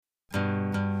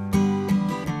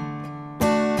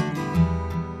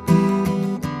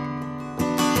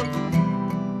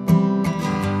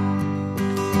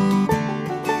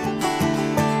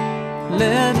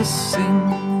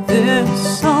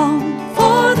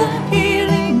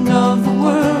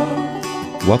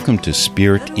Welcome to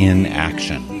Spirit in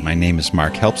Action. My name is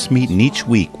Mark Helpsmeet, and each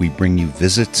week we bring you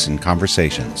visits and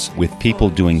conversations with people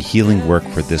doing healing work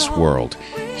for this world,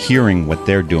 hearing what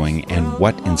they're doing and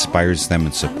what inspires them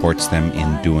and supports them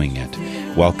in doing it.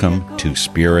 Welcome to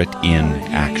Spirit in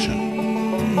Action.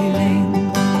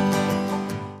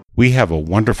 We have a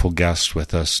wonderful guest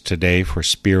with us today for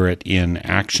Spirit in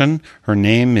Action. Her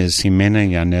name is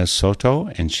Ximena Yanez Soto,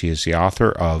 and she is the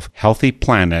author of Healthy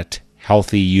Planet,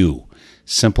 Healthy You: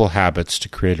 Simple Habits to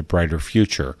Create a Brighter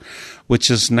Future, which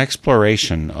is an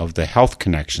exploration of the health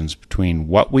connections between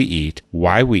what we eat,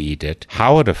 why we eat it,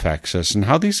 how it affects us, and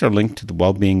how these are linked to the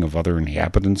well-being of other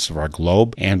inhabitants of our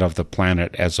globe and of the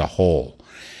planet as a whole.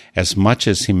 As much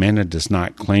as Ximena does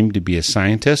not claim to be a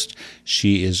scientist,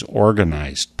 she is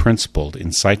organized, principled,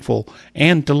 insightful,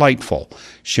 and delightful,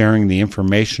 sharing the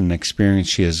information and experience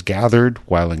she has gathered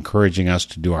while encouraging us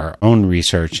to do our own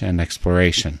research and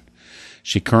exploration.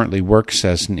 She currently works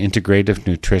as an integrative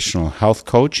nutritional health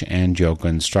coach and yoga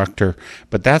instructor,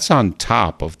 but that's on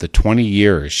top of the 20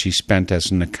 years she spent as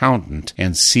an accountant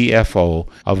and CFO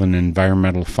of an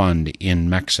environmental fund in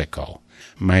Mexico.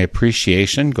 My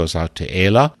appreciation goes out to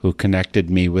Ayla, who connected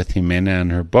me with Ximena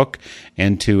and her book,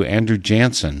 and to Andrew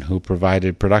Jansen, who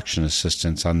provided production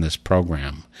assistance on this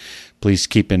program. Please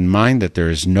keep in mind that there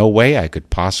is no way I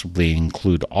could possibly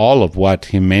include all of what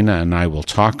Ximena and I will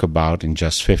talk about in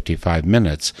just 55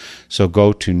 minutes, so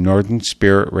go to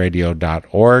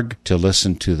northernspiritradio.org to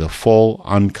listen to the full,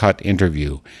 uncut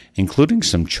interview, including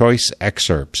some choice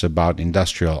excerpts about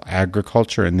industrial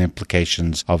agriculture and the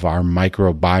implications of our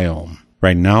microbiome.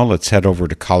 Right now, let's head over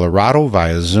to Colorado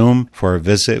via Zoom for a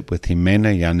visit with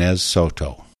Ximena Yanez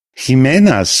Soto.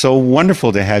 Ximena, so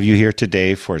wonderful to have you here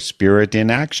today for Spirit in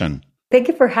Action. Thank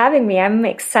you for having me. I'm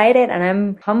excited and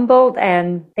I'm humbled,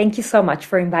 and thank you so much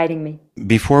for inviting me.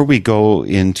 Before we go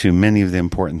into many of the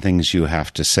important things you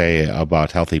have to say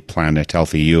about Healthy Planet,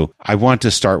 Healthy You, I want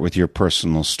to start with your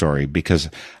personal story, because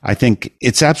I think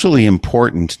it's absolutely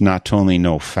important not to only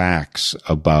know facts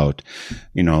about,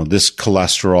 this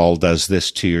cholesterol does this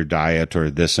to your diet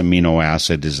or this amino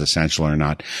acid is essential or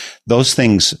not. Those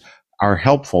things are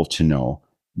helpful to know,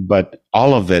 but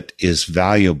all of it is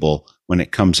valuable when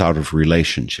it comes out of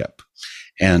relationship.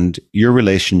 And your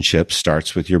relationship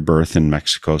starts with your birth in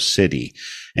Mexico City.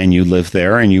 And you lived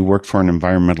there and you worked for an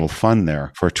environmental fund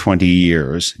there for 20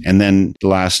 years. And then the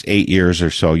last 8 years or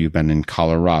so, you've been in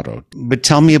Colorado. But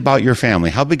tell me about your family.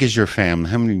 How big is your family?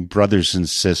 How many brothers and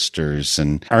sisters?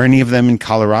 And are any of them in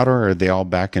Colorado, or are they all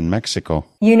back in Mexico?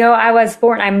 I was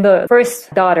born, I'm the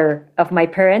first daughter of my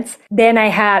parents. Then I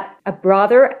had a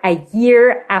brother a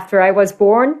year after I was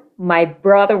born. My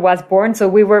brother was born, so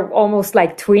we were almost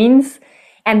like twins.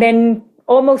 And then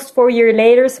almost 4 years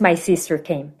later, my sister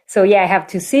came. So I have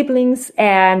two siblings,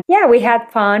 and we had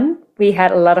fun. We had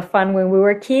a lot of fun when we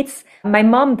were kids. My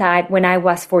mom died when I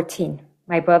was 14.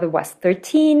 My brother was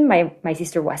 13. My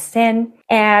sister was 10.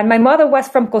 And my mother was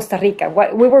from Costa Rica.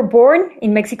 We were born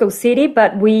in Mexico City,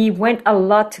 but we went a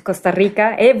lot to Costa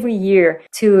Rica every year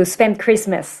to spend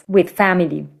Christmas with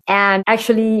family. And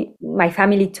actually, my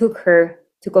family took her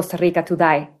to Costa Rica to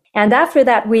die. And after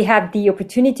that, we had the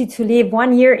opportunity to live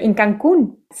 1 year in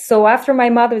Cancun. So after my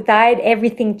mother died,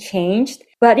 everything changed,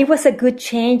 but it was a good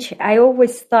change. I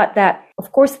always thought that,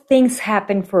 of course, things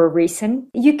happen for a reason.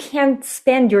 You can't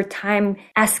spend your time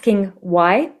asking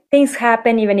why. Things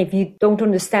happen even if you don't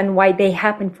understand why they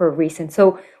happen for a reason.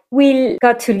 So we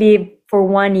got to live for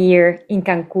 1 year in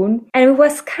Cancun, and it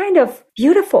was kind of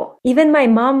beautiful. Even my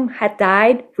mom had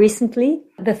died recently.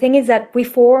 The thing is that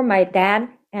before, my dad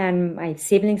and my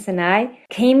siblings and I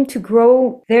came to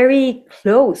grow very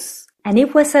close, and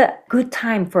it was a good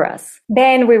time for us.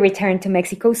 Then we returned to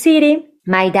Mexico City.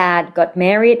 My dad got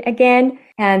married again,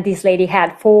 and this lady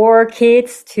had 4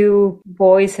 kids, 2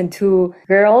 boys and 2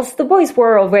 girls. The boys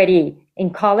were already in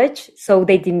college, so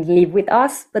they didn't live with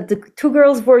us, but the 2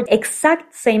 girls were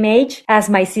exact same age as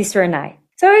my sister and I.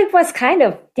 So it was kind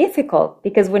of difficult,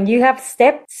 because when you have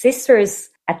step sisters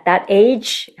at that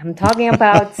age, I'm talking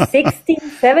about 16,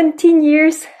 17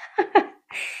 years,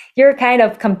 you're kind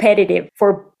of competitive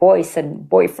for boys and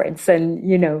boyfriends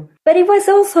But it was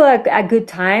also a good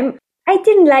time. I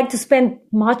didn't like to spend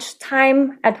much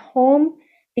time at home,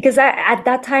 because at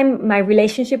that time, my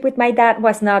relationship with my dad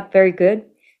was not very good.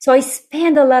 So I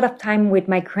spent a lot of time with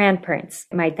my grandparents,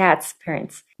 my dad's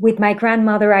parents. With my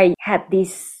grandmother, I had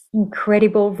this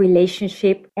incredible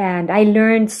relationship, and I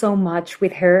learned so much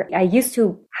with her. I used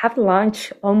to have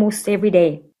lunch almost every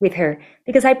day with her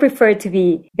because I preferred to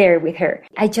be there with her.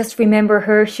 I just remember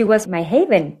her. She was my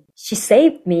haven. she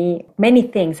saved me many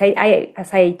things.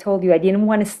 As I told you, I didn't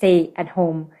want to stay at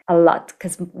home a lot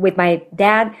because with my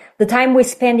dad, the time we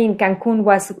spent in Cancun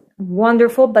was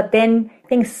wonderful, but then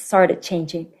things started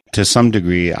changing. To some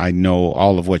degree, I know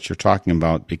all of what you're talking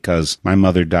about because my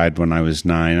mother died when I was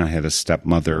 9. I had a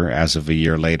stepmother as of a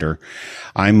year later.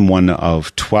 I'm one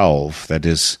of 12. That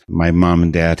is, my mom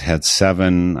and dad had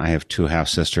 7. I have 2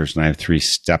 half-sisters and I have 3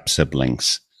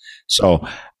 step-siblings. So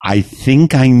I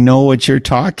think I know what you're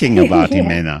talking about,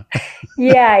 Jimena.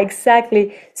 Yeah,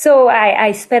 exactly. So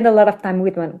I spent a lot of time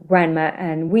with my grandma,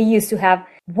 and we used to have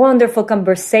wonderful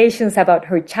conversations about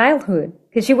her childhood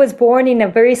because she was born in a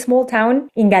very small town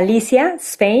in Galicia,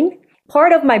 Spain.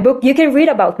 Part of my book, you can read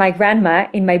about my grandma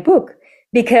in my book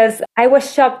because I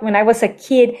was shocked when I was a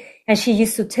kid and she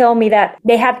used to tell me that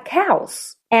they had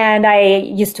cows. And I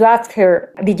used to ask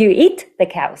her, did you eat the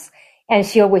cows? And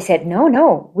she always said,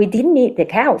 no, we didn't eat the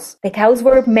cows. The cows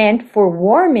were meant for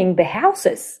warming the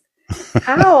houses.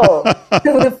 How?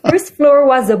 So the first floor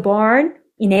was a barn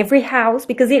in every house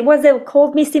because it was the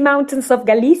cold, misty mountains of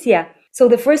Galicia. So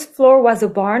the first floor was a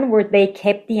barn where they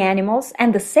kept the animals.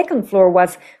 And the second floor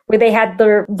was where they had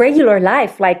their regular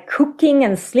life, like cooking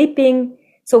and sleeping.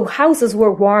 So houses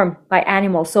were warmed by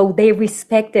animals. So they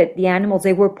respected the animals.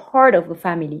 They were part of the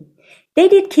family. They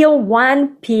did kill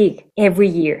 1 pig every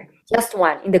year. Just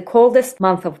one in the coldest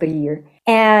month of the year.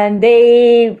 And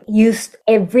they used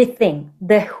everything,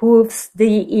 the hooves,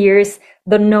 the ears,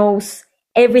 the nose,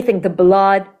 everything, the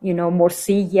blood,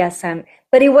 morcillas.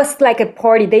 But it was like a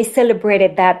party. They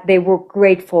celebrated that. They were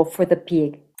grateful for the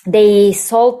pig. They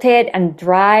salted and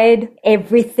dried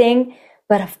everything.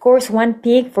 But of course, 1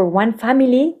 pig for 1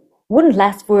 family wouldn't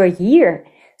last for a year.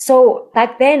 So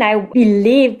back then I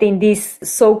believed in this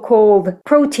so-called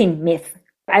protein myth.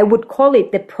 I would call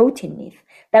it the protein myth,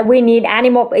 that we need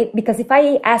animal, because if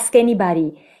I ask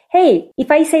anybody, hey, if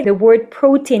I say the word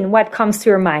protein, what comes to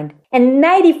your mind? And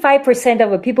 95%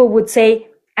 of the people would say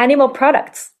animal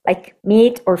products, like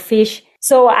meat or fish.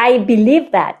 So I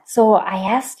believe that. So I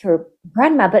asked her,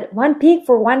 Grandma, but 1 pig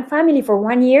for 1 family for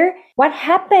 1 year? What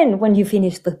happened when you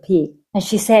finished the pig? And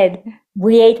she said,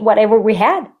 we ate whatever we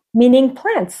had, meaning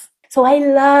plants. So I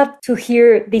love to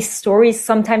hear these stories.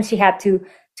 Sometimes she had to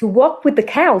walk with the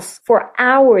cows for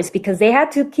hours because they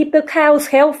had to keep the cows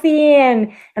healthy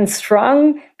and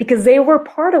strong because they were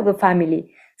part of the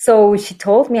family. So she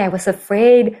told me I was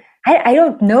afraid. I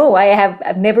don't know.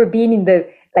 I've never been in the,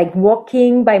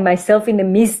 walking by myself in the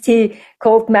misty,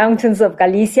 cold mountains of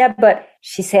Galicia. But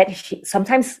she said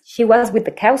sometimes she was with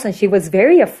the cows and she was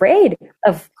very afraid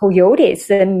of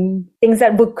coyotes and things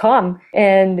that would come.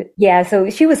 And yeah, so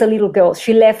she was a little girl.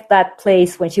 She left that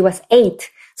place when she was 8.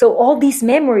 So all these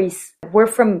memories were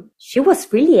she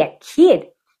was really a kid.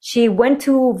 She went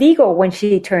to Vigo when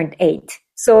she turned 8.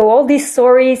 So all these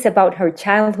stories about her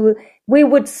childhood, we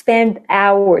would spend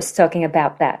hours talking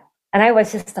about that. And I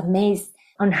was just amazed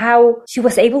on how she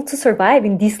was able to survive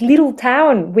in this little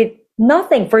town with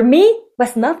nothing. For me,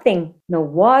 was nothing. No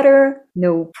water,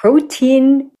 no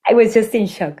protein. I was just in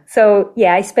shock. So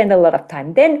yeah, I spent a lot of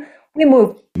time. Then we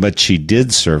moved. But she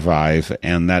did survive,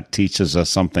 and that teaches us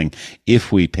something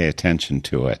if we pay attention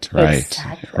to it, right?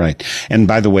 Exactly. Right. And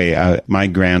by the way, my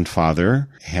grandfather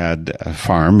had a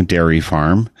farm, dairy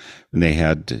farm. They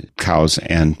had cows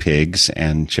and pigs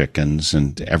and chickens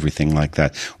and everything like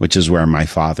that, which is where my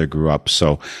father grew up.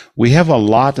 So we have a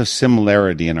lot of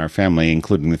similarity in our family,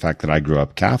 including the fact that I grew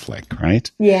up Catholic, right?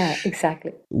 Yeah,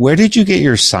 exactly. Where did you get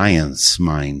your science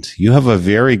mind? You have a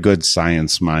very good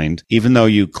science mind, even though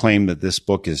you claim that this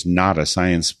book is not a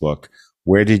science book.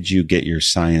 Where did you get your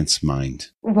science mind?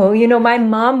 Well, my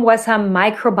mom was a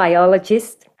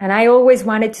microbiologist, and I always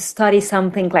wanted to study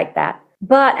something like that.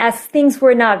 But as things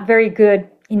were not very good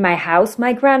in my house,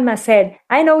 my grandma said,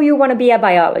 I know you want to be a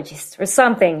biologist or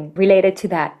something related to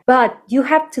that, but you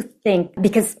have to think,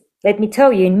 because let me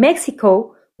tell you, in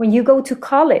Mexico, when you go to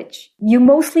college, you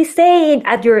mostly stay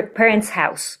at your parents'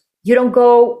 house. You don't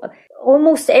go,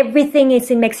 almost everything is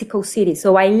in Mexico City.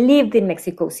 So I lived in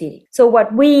Mexico City. So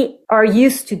what we are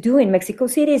used to do in Mexico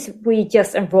City is we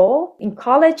just enroll in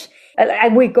college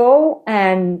and we go,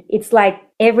 and it's like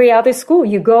every other school.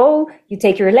 You go, you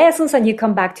take your lessons, and you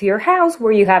come back to your house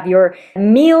where you have your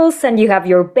meals and you have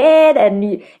your bed,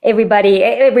 and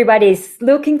everybody's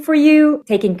looking for you,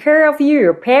 taking care of you,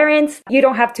 your parents. You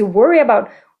don't have to worry about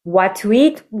what to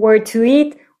eat, where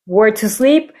to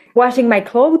sleep, washing my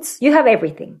clothes. You have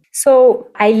everything. So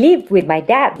I lived with my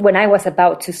dad when I was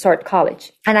about to start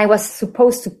college, and I was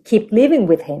supposed to keep living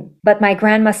with him. But my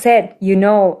grandma said,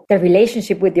 the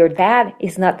relationship with your dad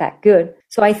is not that good.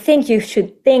 So I think you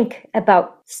should think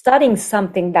about studying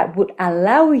something that would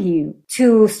allow you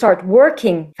to start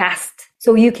working fast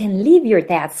so you can leave your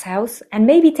dad's house and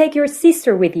maybe take your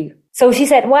sister with you. So she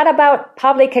said, what about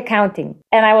public accounting?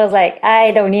 And I was like,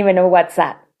 I don't even know what's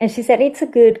that. And she said, it's a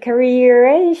good career.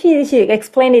 And she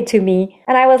explained it to me.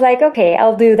 And I was like, okay,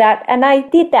 I'll do that. And I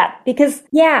did that because,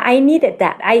 yeah, I needed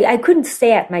that. I couldn't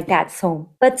stay at my dad's home.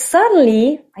 But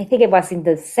suddenly, I think it was in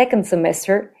the second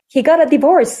semester, he got a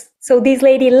divorce. So this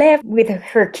lady left with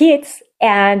her kids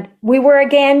and we were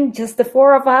again just the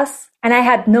four of us. And I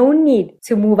had no need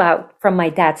to move out from my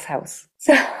dad's house.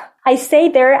 So I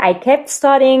stayed there. I kept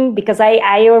studying because I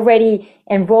already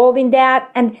enrolled in that.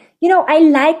 And, you know, I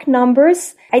like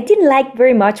numbers. I didn't like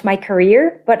very much my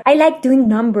career, but I like doing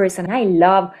numbers and I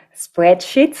love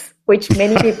spreadsheets, which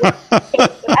many people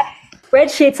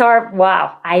spreadsheets are,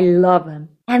 wow, I love them.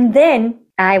 And then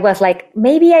I was like,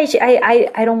 maybe I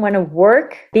don't want to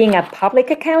work being a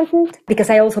public accountant because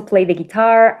I also play the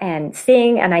guitar and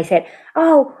sing. And I said,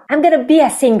 oh, I'm going to be a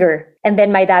singer. And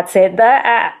then my dad said,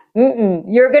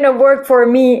 you're going to work for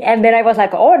me. And then I was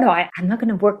like, oh, no, I'm not going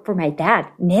to work for my dad.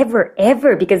 Never,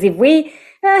 ever. Because if we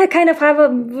kind of have a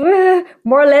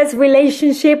more or less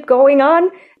relationship going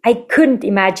on, I couldn't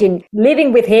imagine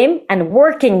living with him and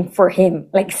working for him,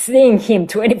 like seeing him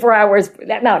 24 hours.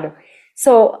 No.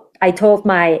 So I told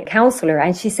my counselor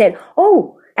and she said,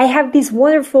 oh, I have this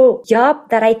wonderful job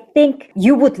that I think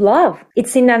you would love.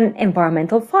 It's in an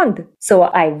environmental fund. So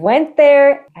I went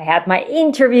there, I had my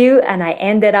interview and I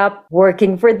ended up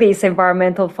working for this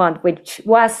environmental fund, which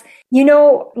was, you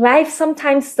know, life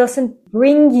sometimes doesn't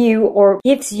bring you or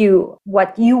gives you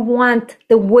what you want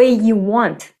the way you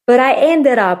want. But I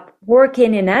ended up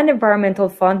working in an environmental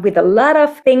fund with a lot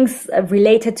of things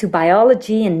related to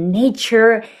biology and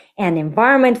nature and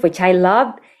environment, which I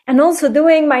loved, and also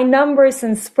doing my numbers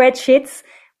and spreadsheets,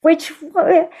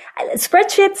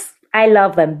 I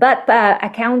love them. But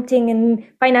accounting and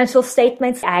financial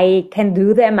statements, I can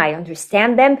do them. I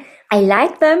understand them. I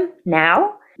like them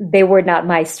now. They were not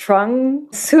my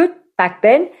strong suit back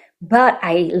then, but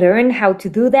I learned how to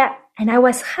do that. And I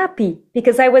was happy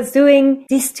because I was doing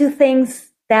these two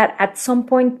things that at some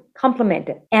point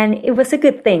complemented. And it was a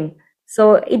good thing.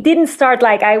 So it didn't start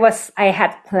like I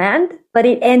had planned, but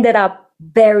it ended up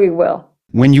very well.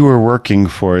 When you were working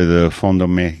for the Fondo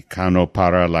Mexicano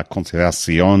para la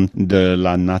Conservación de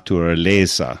la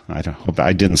Naturaleza, I hope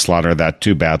I didn't slaughter that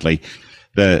too badly,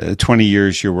 the 20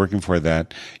 years you're working for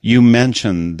that, you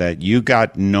mentioned that you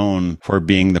got known for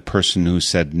being the person who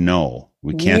said no.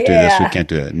 We can't do this. We can't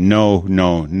do that. No,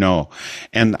 no, no.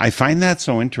 And I find that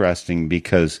so interesting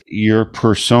because your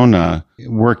persona,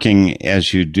 working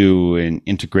as you do in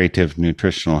integrative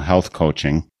nutritional health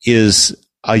coaching, is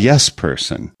a yes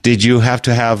person. Did you have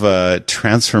to have a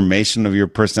transformation of your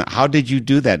person? How did you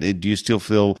do that? Do you still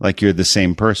feel like you're the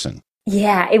same person?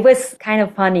 Yeah, it was kind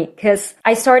of funny because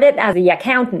I started as the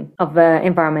accountant of the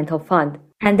environmental fund.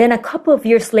 And then a couple of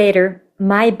years later,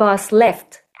 my boss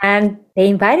left. And they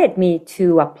invited me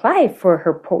to apply for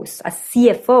her post as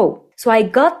CFO. So I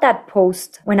got that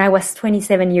post when I was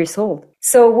 27 years old.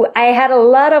 So I had a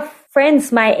lot of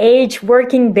friends my age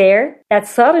working there that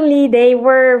suddenly they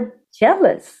were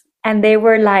jealous. And they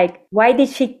were like, why did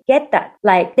she get that?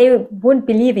 Like they wouldn't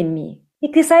believe in me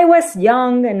because I was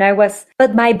young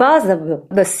but my boss,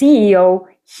 the CEO,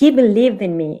 he believed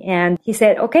in me and he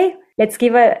said, okay, let's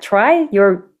give it a try.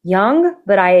 You're young,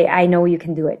 but I know you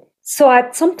can do it. So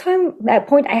at that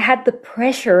point, I had the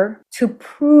pressure to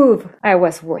prove I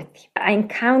was worthy. I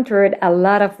encountered a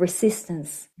lot of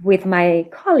resistance with my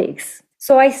colleagues.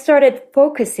 So I started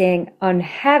focusing on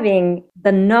having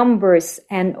the numbers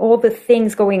and all the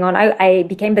things going on. I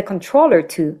became the controller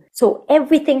too. So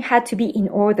everything had to be in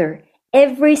order.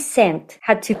 Every cent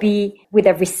had to be with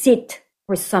a receipt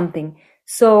or something.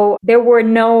 So there were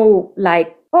no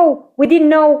like, oh, we didn't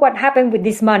know what happened with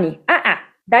this money.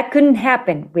 That couldn't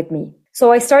happen with me.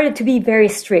 So I started to be very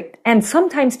strict. And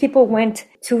sometimes people went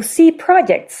to see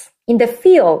projects in the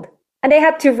field and they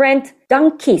had to rent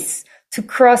donkeys to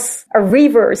cross a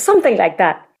river or something like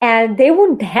that. And they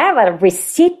wouldn't have a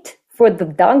receipt for the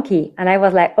donkey. And I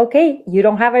was like, okay, you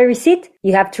don't have a receipt.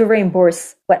 You have to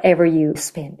reimburse whatever you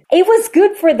spend. It was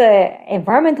good for the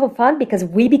environmental fund because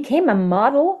we became a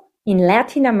model in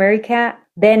Latin America.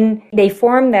 Then they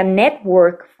formed a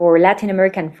network for Latin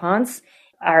American funds.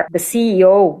 The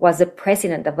CEO was the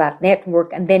president of that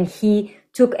network. And then he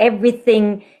took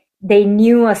everything they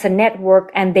knew as a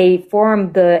network and they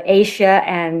formed the Asia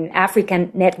and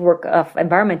African network of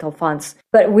environmental funds.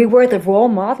 But we were the role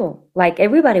model. Like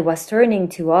everybody was turning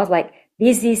to us like,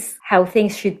 this is how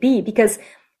things should be. Because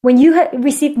when you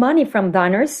receive money from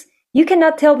donors, You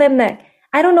cannot tell them that,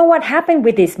 I don't know what happened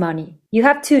with this money. You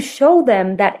have to show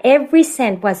them that every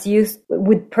cent was used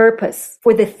with purpose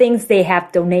for the things they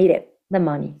have donated the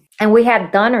money. And we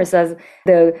had donors as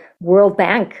the World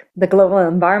Bank, the Global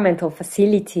Environmental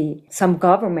Facility, some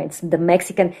governments, the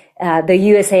Mexican, the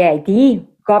USAID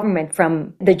government,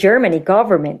 from the Germany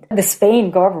government, the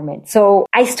Spain government. So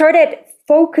I started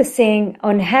focusing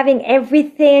on having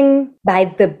everything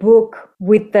by the book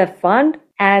with the fund,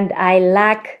 and I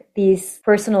lack this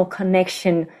personal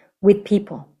connection with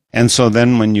people. And so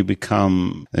then when you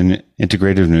become an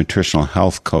integrative nutritional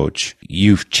health coach,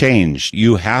 you've changed.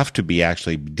 You have to be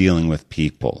actually dealing with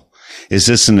people. Is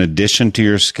this an addition to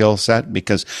your skill set?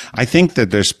 Because I think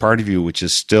that there's part of you which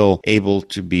is still able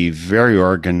to be very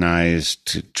organized,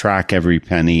 to track every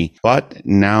penny, but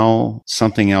now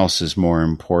something else is more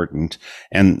important.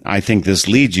 And I think this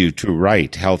leads you to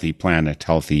write Healthy Planet,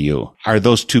 Healthy You. Are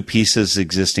those two pieces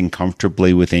existing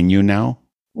comfortably within you now?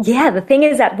 Yeah, the thing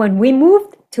is that when we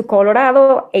moved to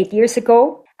Colorado 8 years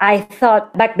ago, I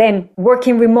thought back then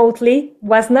working remotely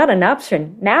was not an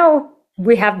option. Now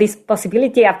we have this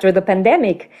possibility after the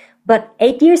pandemic. But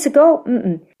 8 years ago,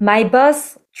 my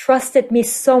boss trusted me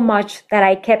so much that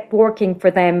I kept working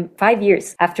for them 5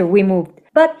 years after we moved.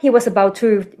 But he was about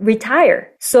to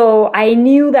retire. So I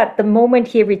knew that the moment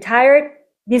he retired,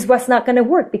 this was not going to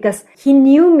work because he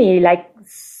knew me like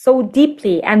so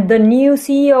deeply, and the new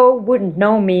CEO wouldn't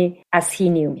know me as he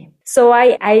knew me. So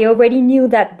I already knew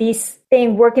that this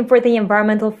thing, working for the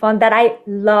environmental fund that I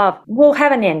love, will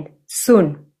have an end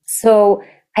soon. So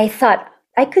I thought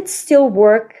I could still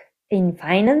work in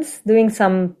finance, doing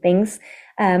some things,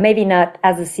 maybe not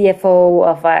as a CFO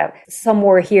of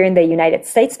somewhere here in the United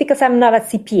States, because I'm not a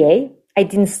CPA. I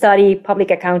didn't study public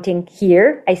accounting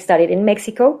here. I studied in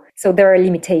Mexico. So there are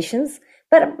limitations.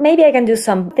 But maybe I can do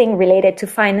something related to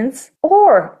finance,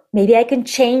 or maybe I can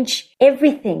change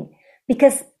everything.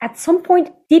 Because at some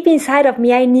point deep inside of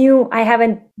me, I knew I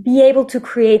haven't been able to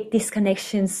create these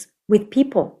connections with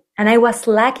people. And I was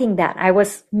lacking that. I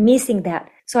was missing that.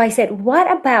 So I said,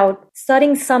 what about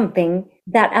studying something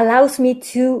that allows me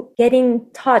to get in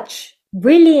touch,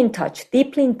 really in touch,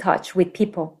 deeply in touch with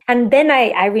people? And then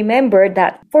I remembered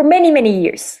that for many, many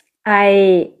years,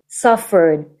 I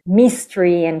suffered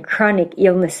mystery and chronic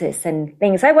illnesses and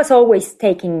things. I was always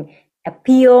taking a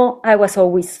pill. I was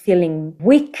always feeling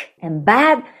weak and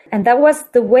bad. And that was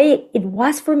the way it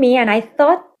was for me. And I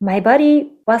thought my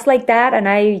body was like that. And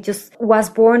I just was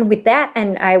born with that.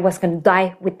 And I was going to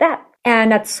die with that.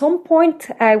 And at some point,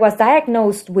 I was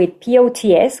diagnosed with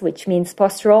POTS, which means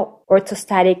postural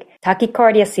orthostatic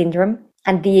tachycardia syndrome.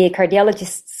 And the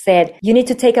cardiologist said, you need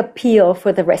to take a pill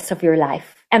for the rest of your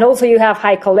life. And also you have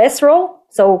high cholesterol,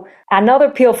 so another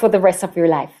pill for the rest of your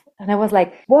life. And I was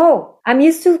like, whoa, I'm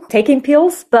used to taking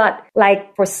pills, but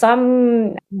like for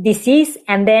some disease,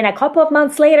 and then a couple of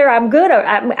months later, I'm good, or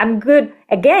I'm good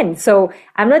again. So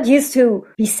I'm not used to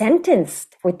be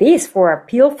sentenced for this, for a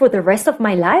pill for the rest of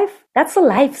my life. That's a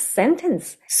life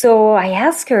sentence. So I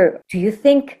asked her, do you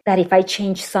think that if I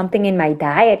change something in my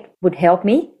diet would help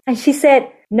me? And she said,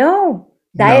 no.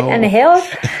 Diet and health.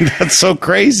 That's so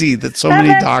crazy that so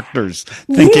many doctors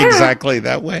think exactly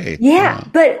that way. Yeah.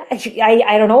 But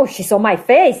I don't know. She saw my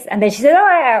face and then she said,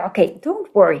 oh, okay,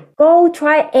 don't worry. Go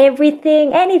try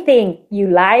everything, anything you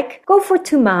like. Go for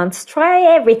 2 months. Try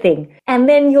everything. And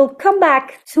then you'll come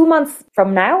back 2 months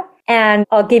from now and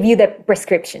I'll give you the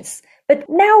prescriptions. But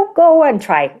now go and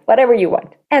try whatever you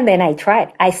want. And then I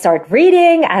tried. I started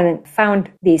reading and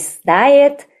found this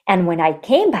diet. And when I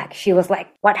came back, she was like,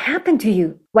 what happened to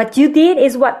you? What you did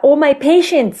is what all my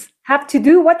patients have to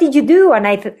do. What did you do? And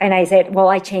I said, well,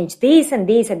 I changed this and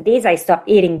this and this. I stopped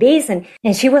eating this. And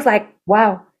she was like,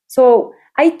 wow. So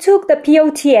I took the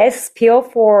POTS pill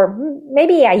for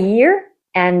maybe a year.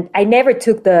 And I never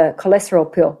took the cholesterol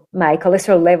pill. My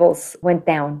cholesterol levels went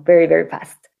down very, very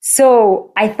fast.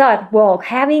 So I thought, well,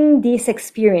 having this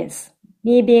experience,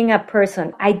 me being a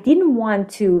person, I didn't want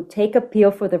to take a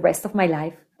pill for the rest of my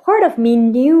life. Part of me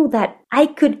knew that I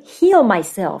could heal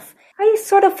myself. I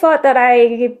sort of thought that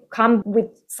I come with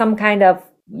some kind of,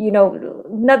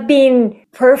 not being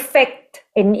perfect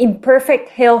and imperfect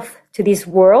health to this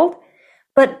world.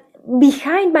 But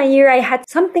behind my ear, I had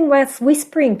something was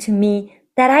whispering to me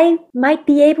that I might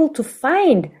be able to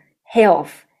find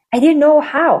health. I didn't know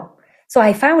how. So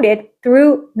I found it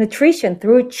through nutrition,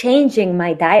 through changing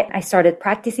my diet. I started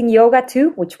practicing yoga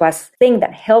too, which was a thing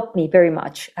that helped me very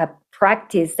much. A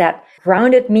practice that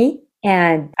grounded me,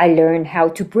 and I learned how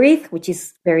to breathe, which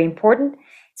is very important.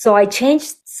 So I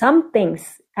changed some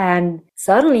things and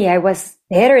suddenly I was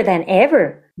better than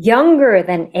ever, younger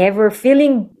than ever,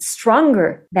 feeling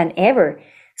stronger than ever.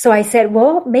 So I said,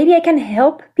 well, maybe I can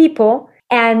help people.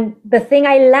 And the thing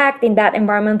I lacked in that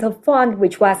environmental fund,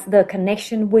 which was the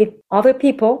connection with other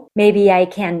people, maybe I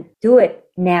can do it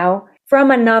now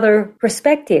from another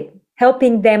perspective,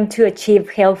 helping them to achieve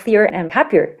healthier and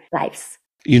happier lives.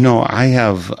 You know, I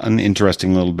have an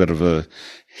interesting little bit of a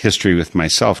history with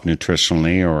myself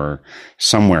nutritionally, or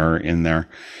somewhere in there.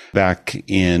 Back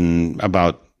in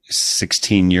about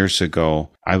 16 years ago,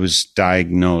 I was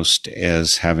diagnosed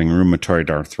as having rheumatoid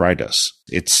arthritis.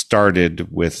 It started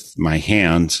with my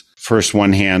hands, first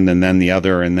one hand and then the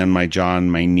other, and then my jaw and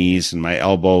my knees and my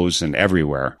elbows and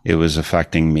everywhere. It was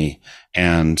affecting me.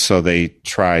 And so they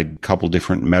tried a couple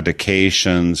different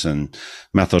medications, and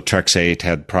methotrexate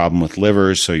had problem with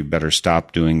liver, so you better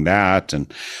stop doing that.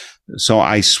 And so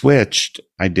I switched.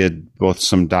 I did both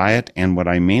some diet, and what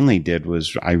I mainly did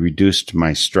was I reduced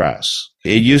my stress.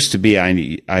 It used to be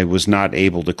I was not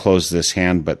able to close this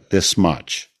hand but this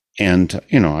much. And,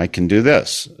 I can do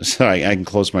this. So I can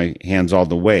close my hands all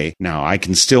the way. Now, I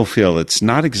can still feel it's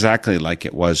not exactly like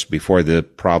it was before the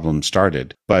problem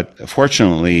started. But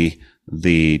fortunately,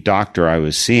 the doctor I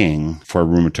was seeing for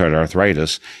rheumatoid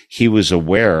arthritis, he was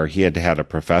aware. He had had a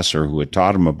professor who had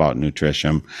taught him about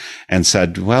nutrition and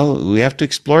said, well, we have to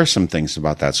explore some things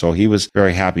about that. So he was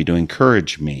very happy to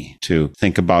encourage me to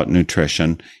think about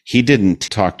nutrition. He didn't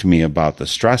talk to me about the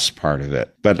stress part of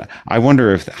it, but I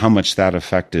wonder how much that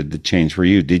affected the change for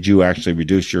you. Did you actually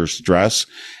reduce your stress,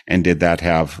 and did that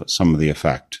have some of the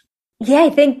effect? Yeah, I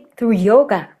think through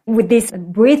yoga with these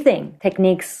breathing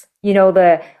techniques,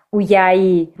 the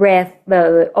Ujjayi breath,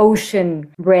 the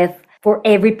ocean breath for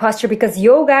every posture, because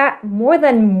yoga, more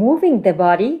than moving the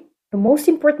body, the most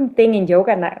important thing in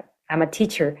yoga, and I'm a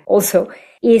teacher also,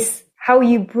 is how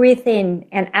you breathe in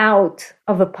and out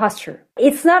of a posture.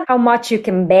 It's not how much you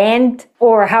can bend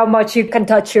or how much you can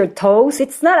touch your toes.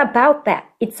 It's not about that.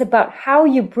 It's about how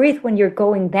you breathe when you're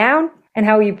going down and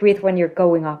how you breathe when you're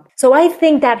going up. So I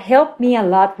think that helped me a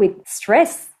lot with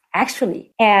stress,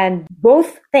 actually, and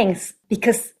both things,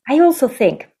 because I also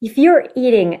think if you're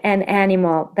eating an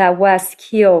animal that was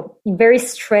killed in very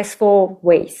stressful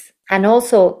ways, and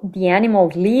also the animal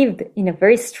lived in a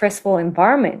very stressful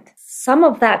environment, some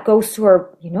of that goes to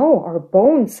our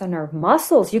bones and our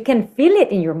muscles. You can feel it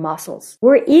in your muscles.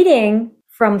 We're eating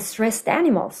from stressed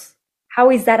animals. How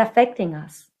is that affecting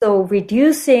us? So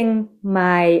reducing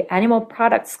my animal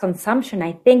products consumption,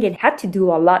 I think it had to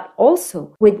do a lot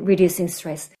also with reducing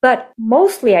stress. But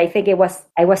mostly I think I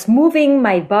was moving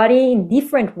my body in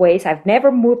different ways. I've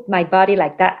never moved my body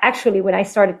like that. Actually, when I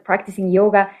started practicing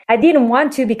yoga, I didn't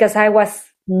want to because I was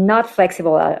not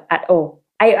flexible at all.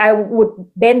 I would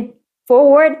bend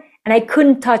forward and I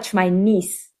couldn't touch my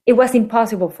knees. It was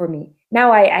impossible for me.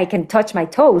 Now I can touch my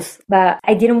toes, but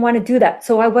I didn't want to do that.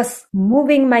 So I was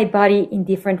moving my body in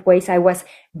different ways. I was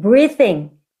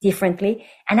breathing differently.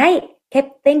 And I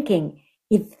kept thinking,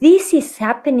 if this is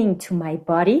happening to my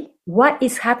body, what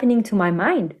is happening to my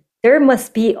mind? There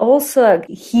must be also a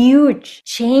huge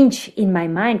change in my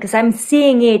mind because I'm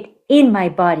seeing it in my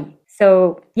body.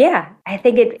 So yeah, I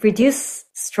think it reduced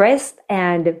stress,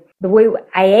 and the way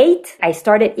I ate, I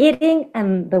started eating,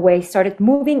 and the way I started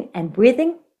moving and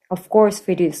breathing, of course,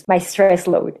 reduced my stress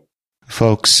load.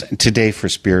 Folks, today for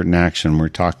Spirit in Action, we're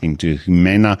talking to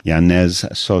Jimena Yanez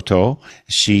Soto.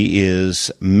 She is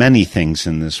many things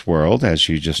in this world. As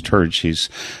you just heard, she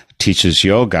teaches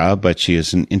yoga, but she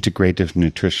is an integrative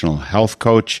nutritional health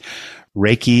coach.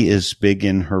 Reiki is big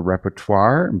in her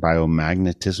repertoire,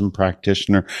 biomagnetism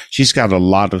practitioner. She's got a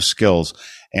lot of skills,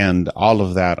 and all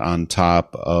of that on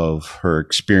top of her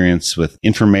experience with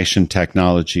information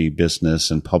technology, business,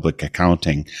 and public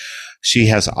accounting. She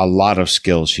has a lot of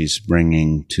skills she's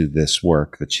bringing to this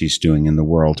work that she's doing in the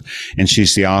world. And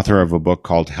she's the author of a book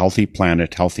called Healthy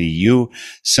Planet, Healthy You,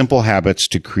 Simple Habits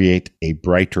to Create a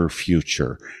Brighter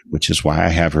Future, which is why I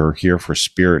have her here for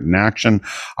Spirit in Action.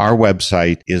 Our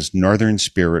website is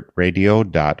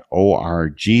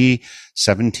northernspiritradio.org.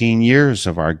 17 years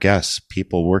of our guests,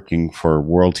 people working for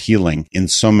world healing in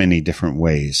so many different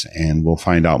ways. And we'll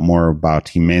find out more about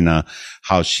Jimena,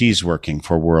 how she's working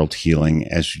for world healing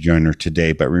as you join her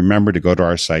today. But remember to go to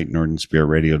our site,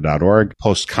 northernspiritradio.org,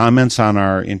 post comments on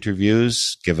our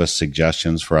interviews, give us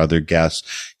suggestions for other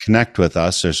guests, connect with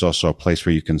us. There's also a place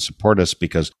where you can support us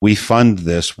because we fund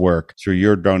this work through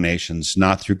your donations,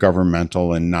 not through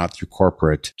governmental and not through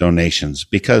corporate donations.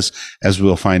 Because as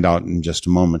we'll find out in just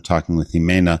a moment talking with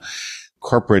Jimena,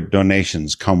 corporate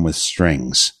donations come with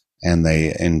strings. and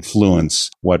they influence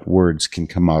what words can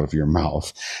come out of your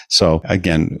mouth. So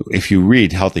again, if you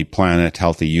read Healthy Planet,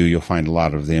 Healthy You, you'll find a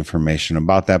lot of the information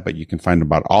about that, but you can find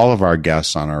about all of our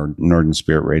guests on our Northern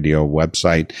Spirit Radio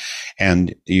website.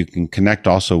 And you can connect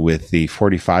also with the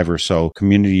 45 or so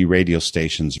community radio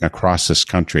stations across this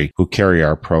country who carry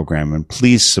our program. And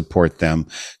please support them.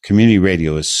 Community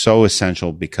radio is so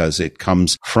essential because it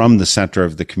comes from the center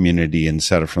of the community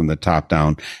instead of from the top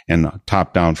down. And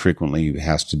top down frequently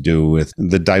has to do with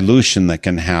the dilution that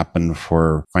can happen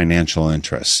for financial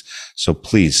interests. So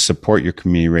please support your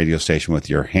community radio station with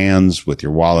your hands, with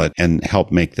your wallet, and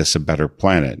help make this a better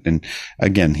planet. And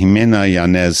again, Jimena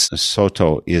Yanez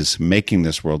Soto is making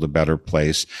this world a better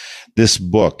place. This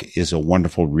book is a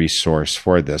wonderful resource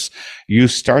for this. You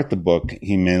start the book,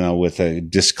 Jimena, with a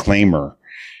disclaimer.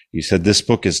 You said this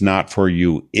book is not for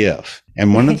you if.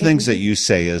 And one of the things that you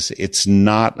say is it's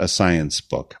not a science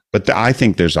book. But I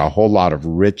think there's a whole lot of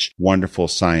rich, wonderful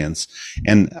science.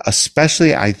 And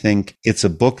especially I think it's a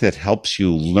book that helps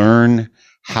you learn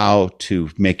how to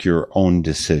make your own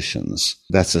decisions.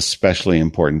 That's especially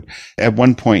important. At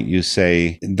one point you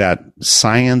say that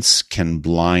science can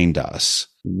blind us.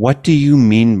 What do you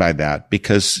mean by that?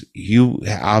 Because you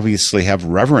obviously have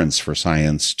reverence for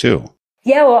science too.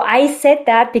 Yeah, well, I said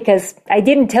that because I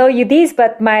didn't tell you this,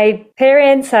 but my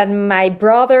parents and my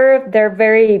brother, they're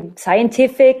very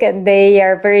scientific and they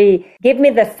are give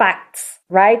me the facts,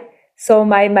 right? So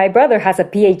my brother has a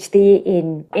PhD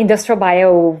in industrial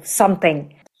bio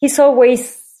something. He's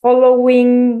always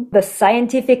following the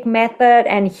scientific method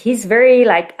and he's very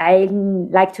I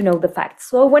like to know the facts.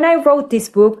 So when I wrote this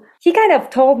book, he kind of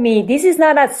told me, this is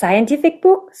not a scientific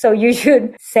book, so you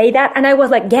should say that. And I was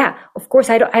like, yeah, of course,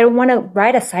 I don't want to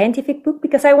write a scientific book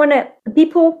because the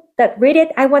people that read it,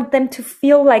 I want them to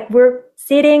feel like we're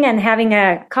sitting and having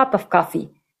a cup of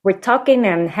coffee. We're talking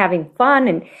and having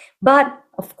fun. But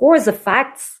of course, the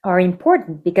facts are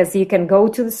important because you can go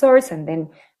to the source and then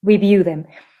review them.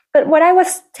 But what I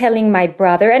was telling my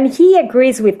brother, and he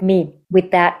agrees with me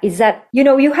with that, is that,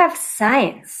 you have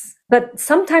science. But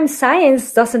sometimes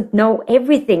science doesn't know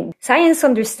everything. Science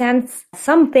understands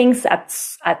some things at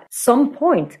some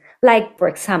point. Like, for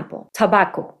example,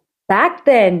 tobacco. Back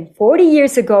then, 40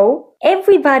 years ago,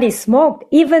 everybody smoked,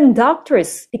 even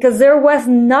doctors, because there was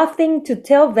nothing to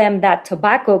tell them that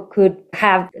tobacco could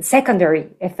have secondary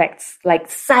effects, like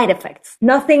side effects.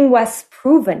 Nothing was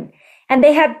proven. And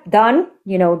they had done,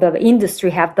 the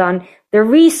industry have done the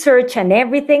research and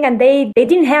everything, and they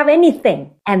didn't have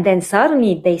anything. And then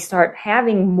suddenly they start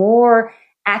having more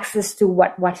access to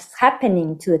what's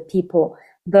happening to the people.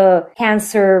 The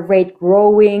cancer rate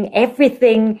growing,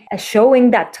 everything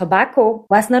showing that tobacco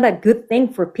was not a good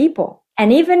thing for people.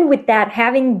 And even with that,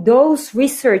 having those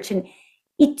research, and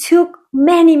it took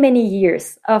many, many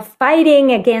years of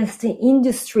fighting against the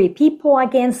industry, people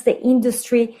against the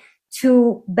industry,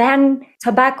 to ban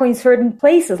tobacco in certain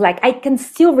places. Like I can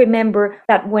still remember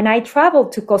that when I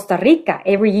traveled to Costa Rica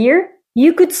every year,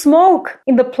 you could smoke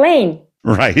in the plane.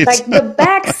 Right. Like the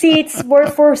back seats were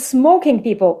for smoking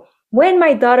people. When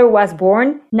my daughter was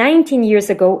born 19 years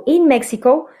ago in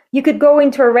Mexico, you could go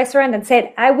into a restaurant and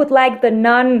say, I would like the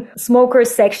non-smoker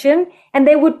section. And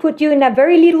they would put you in a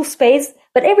very little space,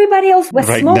 but everybody else was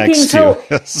right smoking. Next so to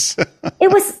you.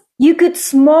 Yes. You could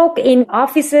smoke in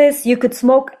offices. You could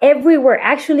smoke everywhere.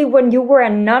 Actually, when you were a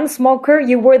non-smoker,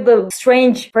 you were the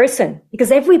strange person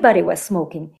because everybody was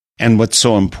smoking. And what's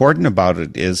so important about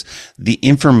it is the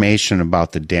information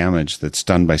about the damage that's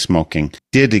done by smoking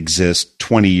did exist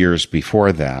 20 years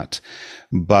before that.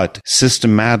 But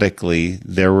systematically,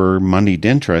 there were moneyed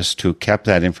interests who kept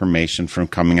that information from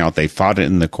coming out. They fought it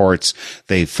in the courts.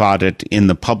 They fought it in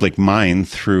the public mind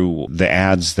through the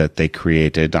ads that they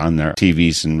created on their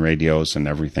TVs and radios and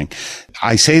everything.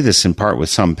 I say this in part with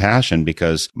some passion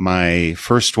because my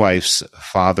first wife's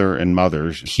father and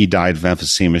mother, he died of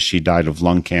emphysema. She died of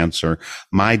lung cancer.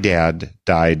 My dad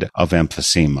died of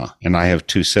emphysema. And I have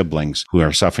two siblings who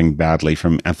are suffering badly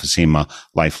from emphysema,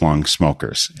 lifelong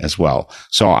smokers as well.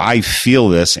 So I feel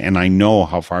this and I know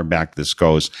how far back this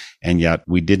goes. And yet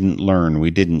we didn't learn.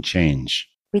 We didn't change.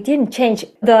 We didn't change.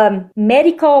 The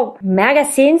medical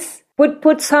magazines would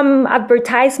put some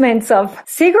advertisements of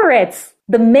cigarettes,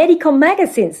 the medical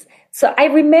magazines. So I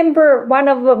remember one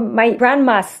of my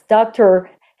grandma's doctor,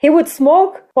 he would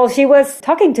smoke while she was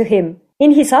talking to him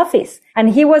in his office. And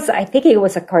I think he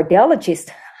was a cardiologist.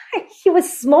 He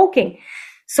was smoking.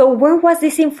 So where was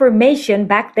this information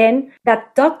back then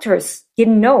that doctors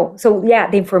didn't know? So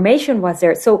yeah, the information was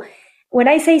there. So when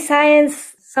I say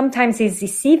science sometimes is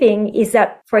deceiving is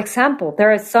that, for example,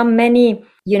 there are so many,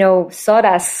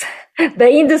 sodas, the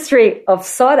industry of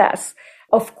sodas.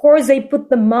 Of course, they put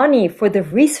the money for the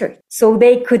research. So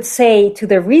they could say to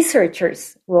the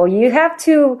researchers, well, you have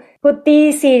to put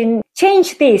this in,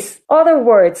 change this, other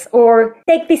words, or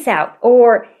take this out.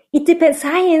 Or it depends,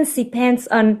 science depends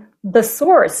on the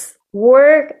source,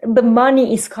 where the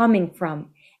money is coming from.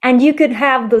 And you could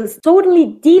have those totally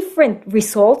different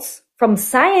results from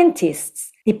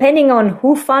scientists, depending on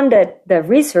who funded the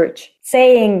research,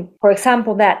 saying, for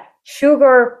example, that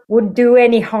sugar would do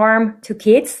any harm to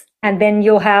kids. And then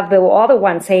you'll have the other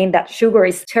one saying that sugar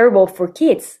is terrible for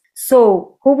kids.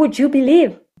 So who would you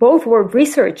believe? Both were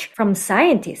research from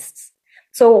scientists.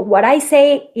 So what I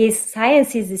say is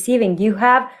science is deceiving. You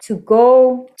have to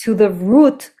go to the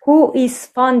root. Who is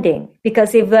funding?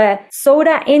 Because if the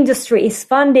soda industry is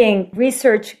funding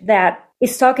research that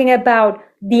is talking about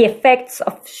the effects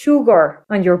of sugar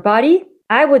on your body,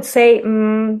 I would say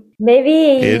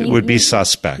maybe it would be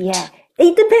suspect. Yeah.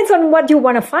 It depends on what you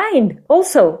want to find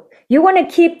also. You want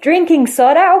to keep drinking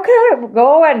soda? Okay,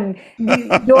 go, and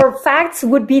your facts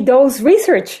would be those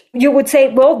research. You would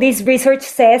say, well, this research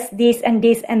says this and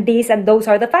this and this, and those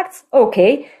are the facts.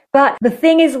 Okay. But the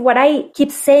thing is, what I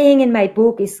keep saying in my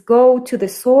book is go to the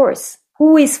source.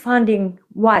 Who is funding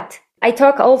what? I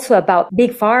talk also about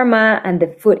big pharma and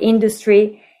the food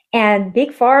industry, and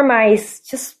big pharma is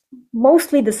just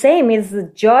mostly the same. It's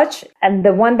the judge and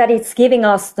the one that is giving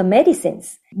us the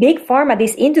medicines. Big pharma,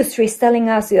 this industry is telling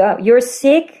us you're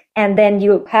sick and then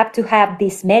you have to have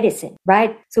this medicine,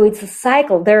 right? So it's a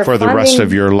cycle. They're for the rest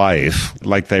of your life,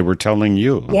 like they were telling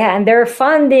you. Yeah, and they're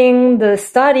funding the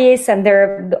studies and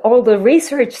all the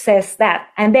research says that.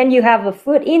 And then you have the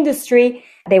food industry.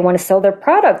 They want to sell their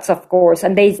products, of course,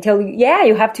 and they tell you, yeah,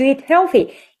 you have to eat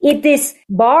healthy. Eat this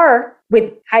bar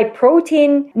with high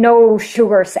protein, no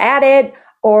sugars added,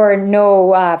 or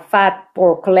no fat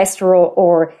or cholesterol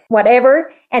or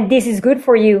whatever, and this is good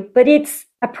for you. But it's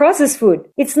a processed food.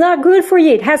 It's not good for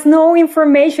you. It has no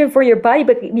information for your body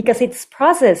because it's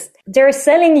processed. They're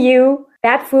selling you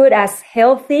that food as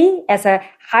healthy, as a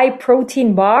high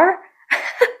protein bar,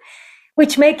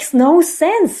 which makes no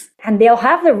sense. And they'll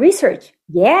have the research.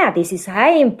 Yeah, this is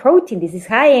high in protein. This is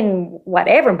high in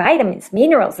whatever, vitamins,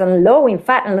 minerals, and low in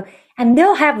fat. And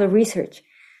they'll have the research.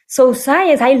 So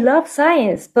science, I love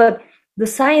science, but the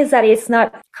science that is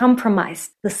not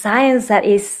compromised, the science that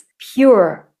is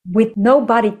pure, with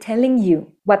nobody telling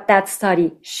you what that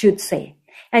study should say.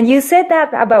 And you said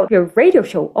that about your radio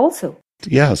show also.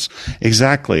 Yes,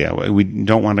 exactly. We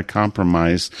don't want to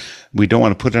compromise. We don't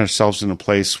want to put ourselves in a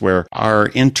place where our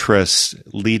interests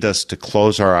lead us to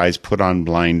close our eyes, put on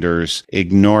blinders,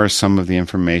 ignore some of the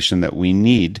information that we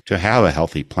need to have a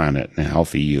healthy planet and a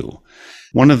healthy you.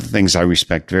 One of the things I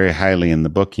respect very highly in the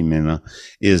book, Jimena,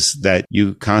 is that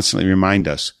you constantly remind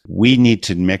us we need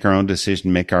to make our own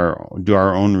decision, do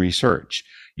our own research.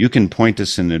 You can point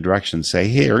us in a direction, say,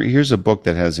 here's a book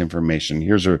that has information.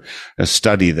 Here's a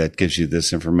study that gives you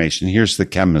this information. Here's the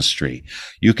chemistry.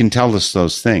 You can tell us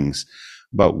those things,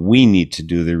 but we need to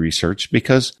do the research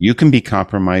because you can be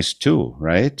compromised too,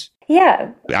 right?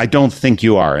 Yeah. I don't think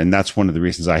you are. And that's one of the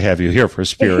reasons I have you here for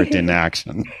Spirit in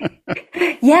Action.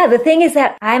 Yeah. The thing is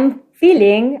that I'm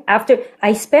feeling after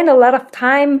I spent a lot of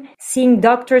time seeing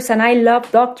doctors, and I love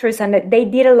doctors, and they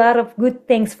did a lot of good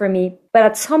things for me. But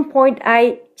at some point,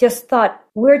 I just thought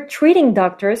we're treating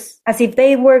doctors as if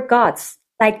they were gods.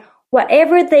 Like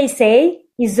whatever they say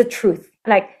is the truth.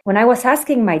 Like when I was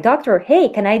asking my doctor, hey,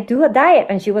 can I do a diet?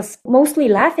 And she was mostly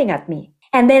laughing at me.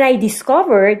 And then I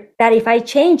discovered that if I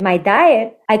changed my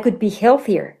diet, I could be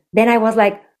healthier. Then I was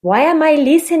like, why am I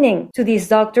listening to these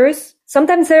doctors?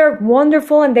 Sometimes they're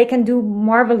wonderful and they can do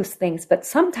marvelous things, but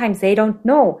sometimes they don't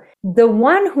know. The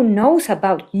one who knows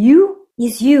about you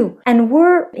is you. And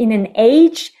we're in an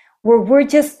age where we're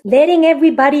just letting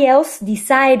everybody else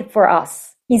decide for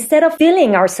us. Instead of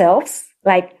feeling ourselves,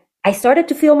 like I started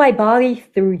to feel my body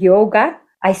through yoga.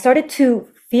 I started to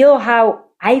feel how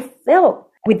I felt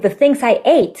with the things I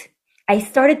ate. I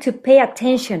started to pay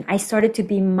attention. I started to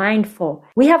be mindful.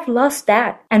 We have lost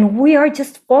that. And we are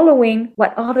just following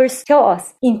what others tell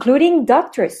us, including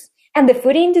doctors and the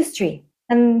food industry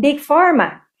and big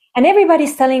pharma. And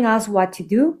everybody's telling us what to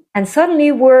do. And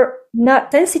suddenly we're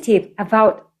not sensitive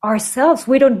about ourselves.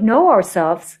 We don't know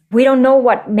ourselves. We don't know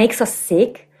what makes us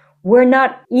sick. We're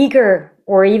not eager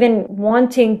or even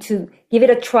wanting to give it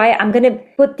a try. I'm going to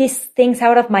put these things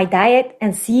out of my diet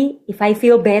and see if I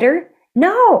feel better.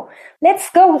 No, let's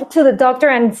go to the doctor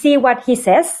and see what he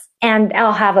says. and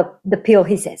I'll have the pill,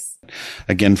 he says.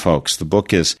 Again, folks, the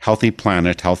book is Healthy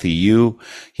Planet, Healthy You.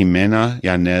 Ximena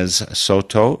Yanez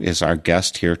Soto is our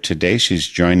guest here today. She's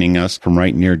joining us from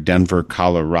right near Denver,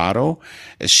 Colorado.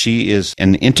 She is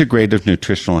an integrative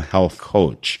nutritional health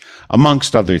coach,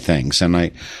 amongst other things. And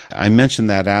I mentioned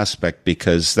that aspect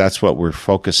because that's what we're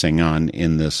focusing on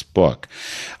in this book.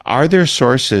 Are there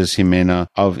sources, Ximena,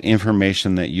 of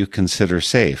information that you consider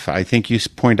safe? I think you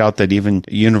point out that even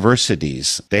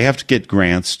universities, they have to get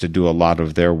grants to do a lot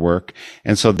of their work.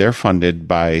 And so they're funded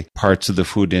by parts of the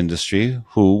food industry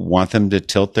who want them to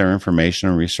tilt their information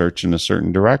and research in a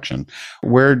certain direction.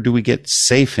 Where do we get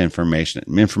safe information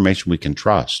we can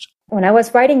trust? When I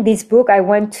was writing this book, I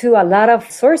went to a lot of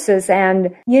sources,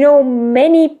 and,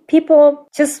 many people,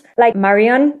 just like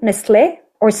Marion Nestle,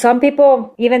 or some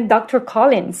people, even Dr.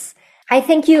 Collins. I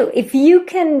think if you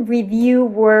can review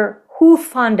who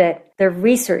funded the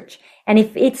research, and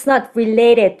if it's not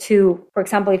related to, for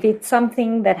example, if it's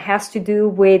something that has to do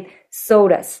with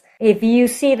sodas, if you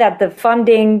see that the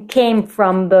funding came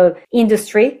from the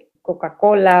industry,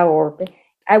 Coca-Cola,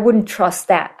 I wouldn't trust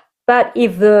that. But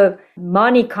if the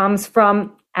money comes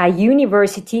from a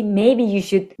university, maybe you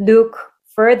should look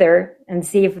further and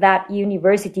see if that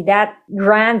university, that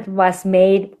grant was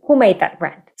made, who made that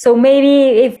grant? So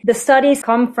maybe if the studies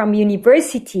come from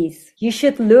universities, you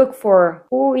should look for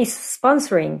who is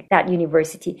sponsoring that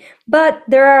university. But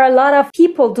there are a lot of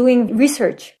people doing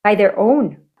research by their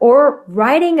own or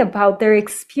writing about their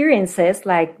experiences,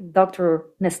 like Dr.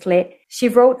 Nestle. She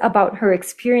wrote about her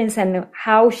experience and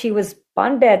how she was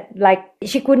bonded, like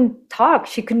she couldn't talk,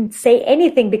 she couldn't say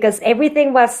anything because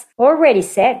everything was already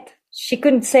said. She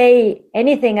couldn't say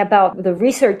anything about the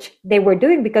research they were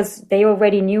doing because they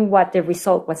already knew what the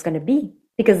result was going to be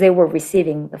because they were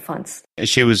receiving the funds.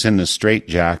 She was in a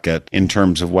straitjacket in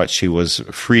terms of what she was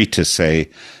free to say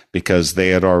because they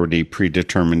had already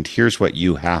predetermined, here's what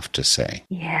you have to say.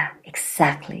 Yeah,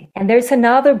 exactly. And there's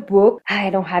another book, I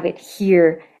don't have it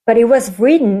here, but it was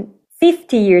written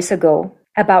 50 years ago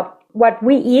about what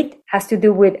we eat has to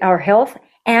do with our health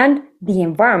and the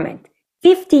environment.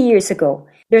 50 years ago.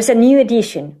 There's a new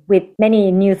edition with many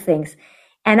new things.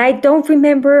 And I don't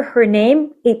remember her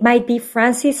name. It might be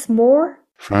Frances Moore.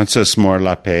 Frances Moore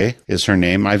Lappé is her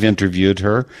name. I've interviewed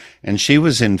her, and she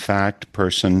was, in fact, a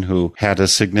person who had a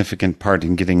significant part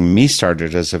in getting me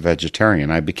started as a vegetarian.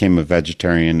 I became a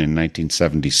vegetarian in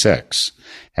 1976,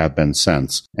 have been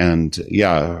since. And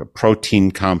protein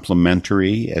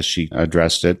complementary, as she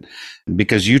addressed it,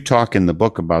 because you talk in the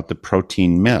book about the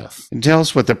protein myth. Tell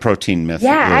us what the protein myth is.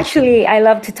 Yeah, actually, I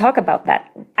love to talk about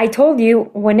that. I told you,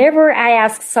 whenever I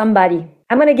ask somebody,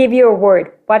 I'm going to give you a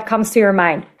word. What comes to your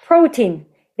mind? Protein.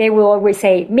 They will always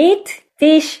say meat,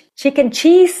 fish, chicken,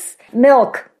 cheese,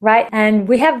 milk, right? And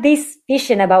we have this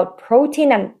vision about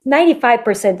protein, and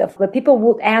 95% of the people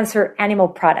would answer animal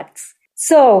products.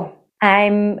 So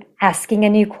I'm asking a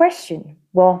new question.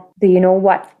 Well, do you know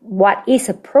what is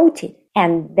a protein?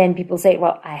 And then people say,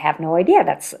 well, I have no idea.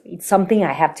 It's something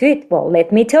I have to eat. Well,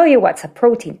 let me tell you what's a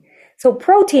protein. So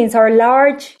proteins are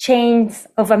large chains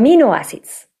of amino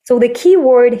acids. So the key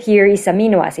word here is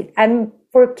amino acid. And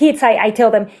for kids, I tell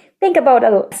them, think about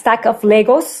a stack of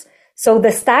Legos. So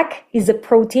the stack is a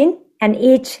protein and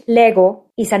each Lego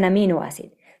is an amino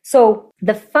acid. So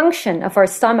the function of our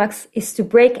stomachs is to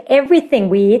break everything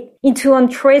we eat into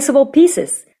untraceable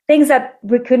pieces, things that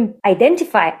we couldn't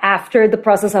identify after the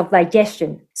process of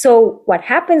digestion. So what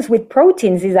happens with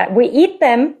proteins is that we eat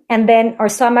them and then our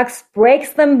stomachs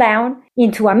breaks them down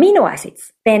into amino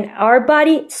acids. Then our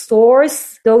body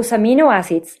stores those amino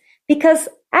acids because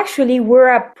actually we're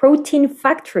a protein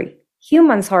factory.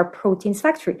 Humans are a protein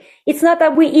factory. It's not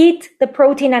that we eat the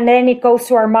protein and then it goes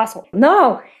to our muscle.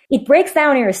 No, it breaks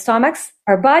down in our stomachs.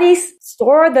 Our bodies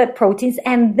store the proteins,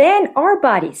 and then our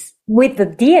bodies, with the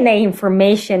DNA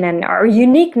information and our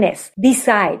uniqueness,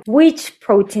 decide which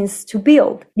proteins to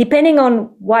build, depending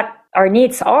on what our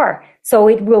needs are. So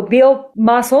it will build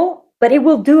muscle, but it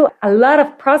will do a lot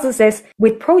of processes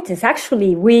with proteins.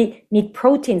 Actually, we need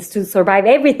proteins to survive.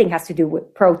 Everything has to do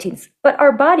with proteins, but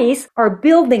our bodies are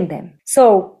building them.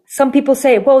 So some people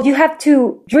say, well, you have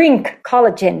to drink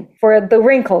collagen for the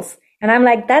wrinkles. And I'm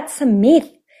like, that's a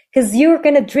myth, because you're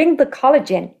going to drink the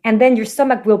collagen and then your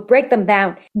stomach will break them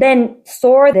down, then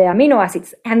store the amino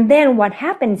acids. And then what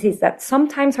happens is that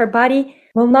sometimes our body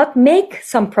will not make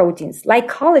some proteins like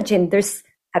collagen.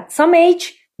 At some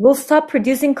age, we'll stop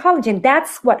producing collagen.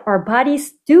 That's what our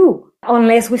bodies do,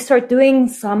 unless we start doing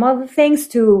some other things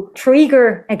to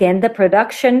trigger again the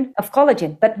production of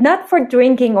collagen, but not for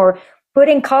drinking or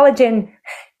putting collagen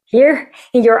here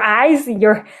in your eyes, in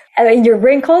your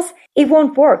wrinkles. It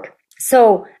won't work.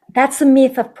 So That's a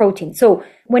myth of protein. So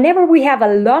whenever we have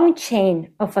a long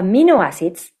chain of amino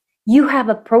acids, you have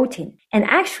a protein. And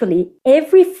actually,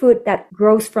 every food that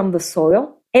grows from the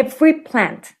soil, every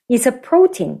plant is a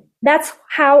protein. That's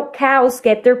how cows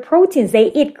get their proteins.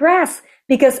 They eat grass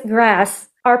because grass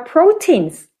are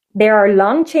proteins. There are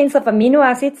long chains of amino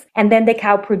acids, and then the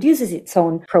cow produces its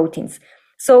own proteins.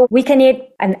 So we can eat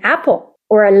an apple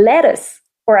or a lettuce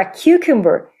or a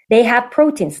cucumber. They have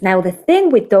proteins. Now, the thing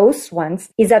with those ones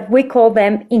is that we call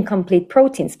them incomplete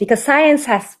proteins because science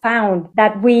has found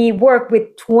that we work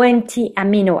with 20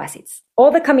 amino acids.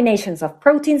 All the combinations of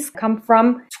proteins come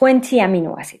from 20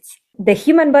 amino acids. The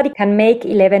human body can make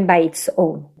 11 by its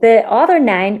own. The other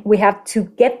 9, we have to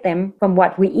get them from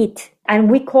what we eat.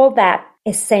 And we call that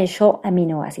essential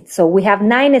amino acids. So we have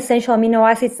 9 essential amino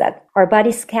acids that our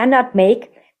bodies cannot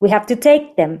make. We have to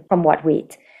take them from what we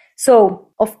eat. So,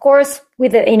 of course,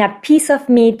 in a piece of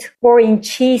meat or in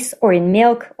cheese or in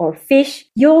milk or fish,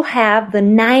 you'll have the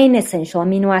 9 essential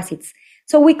amino acids.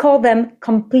 So we call them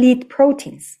complete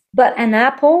proteins. But an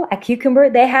apple, a cucumber,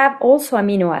 they have also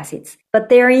amino acids, but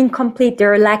they're incomplete.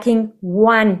 They're lacking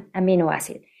 1 amino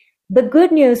acid. The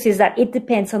good news is that it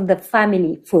depends on the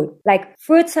family food. Like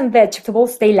fruits and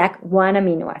vegetables, they lack 1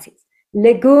 amino acid.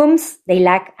 Legumes, they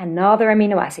lack another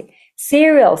amino acid.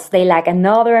 Cereals, they lack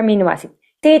another amino acid.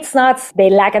 Dates, nuts, they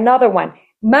lack another one.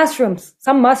 Mushrooms,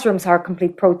 some mushrooms are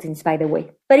complete proteins, by the way.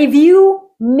 But if you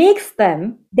mix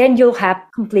them, then you'll have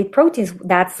complete proteins.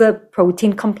 That's the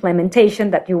protein complementation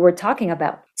that you were talking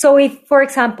about. So if, for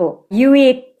example, you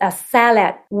eat a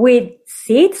salad with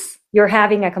seeds, you're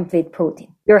having a complete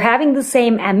protein. You're having the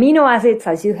same amino acids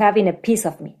as you have in a piece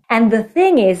of meat. And the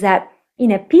thing is that in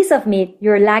a piece of meat,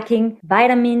 you're lacking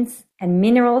vitamins and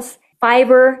minerals,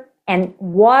 fiber and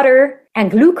water and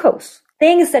glucose,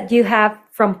 things that you have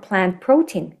from plant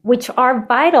protein, which are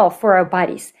vital for our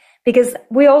bodies. Because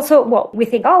we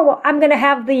think, I'm going to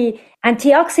have the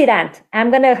antioxidant. I'm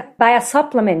going to buy a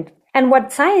supplement. And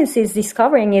what science is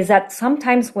discovering is that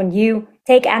sometimes when you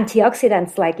take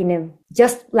antioxidants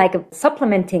just like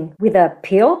supplementing with a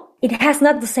pill, it has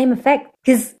not the same effect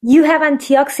because you have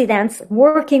antioxidants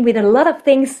working with a lot of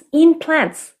things in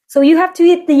plants. So you have to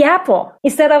eat the apple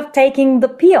instead of taking the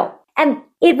pill, and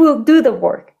it will do the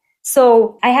work.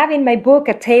 So I have in my book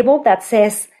a table that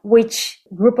says which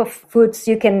group of foods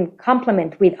you can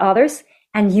complement with others,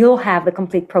 and you'll have the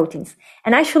complete proteins.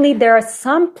 And actually, there are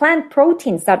some plant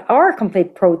proteins that are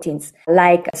complete proteins,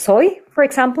 like soy, for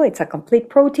example, it's a complete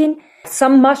protein.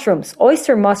 Some mushrooms,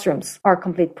 oyster mushrooms, are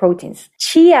complete proteins.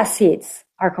 Chia seeds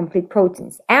are complete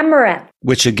proteins. Amaranth.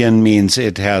 Which again means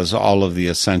it has all of the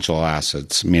essential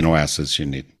acids, amino acids you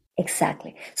need.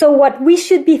 Exactly. So what we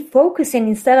should be focusing,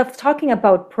 instead of talking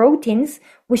about proteins,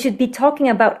 we should be talking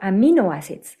about amino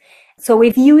acids. So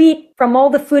if you eat from all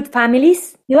the food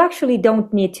families, you actually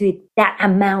don't need to eat that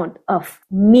amount of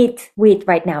meat we eat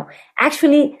right now.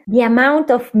 Actually, the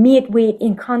amount of meat we eat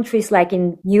in countries like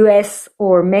in US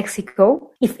or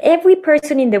Mexico, if every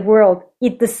person in the world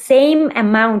eat the same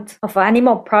amount of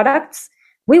animal products,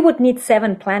 we would need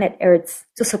 7 planet Earths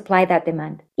to supply that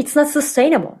demand. It's not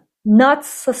sustainable. Not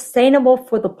sustainable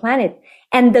for the planet.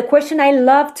 And the question I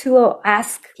love to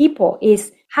ask people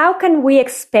is, how can we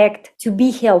expect to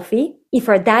be healthy if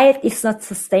our diet is not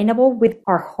sustainable with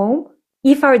our home?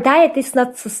 If our diet is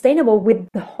not sustainable with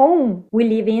the home we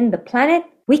live in, the planet,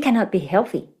 we cannot be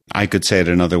healthy. I could say it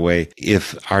another way.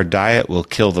 If our diet will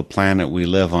kill the planet we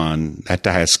live on, that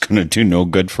diet's going to do no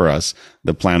good for us.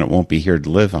 The planet won't be here to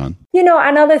live on.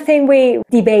 Another thing we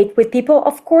debate with people,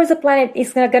 of course, the planet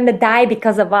is not going to die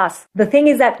because of us. The thing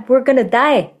is that we're going to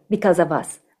die because of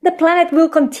us. The planet will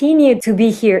continue to be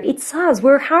here. It's us.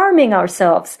 We're harming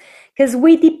ourselves because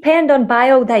we depend on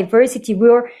biodiversity.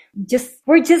 We're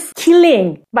just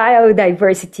killing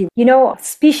biodiversity.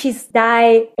 Species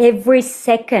die every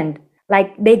second.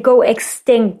 Like they go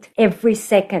extinct every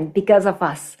second because of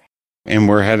us. And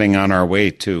we're heading on our way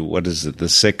to, the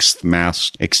 6th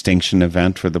mass extinction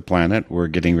event for the planet. We're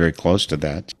getting very close to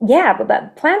that. Yeah, but the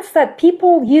plants that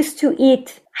people used to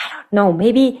eat, I don't know,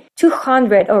 maybe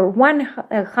 200 or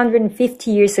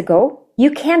 150 years ago,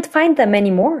 you can't find them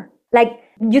anymore. Like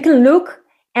you can look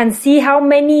and see how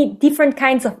many different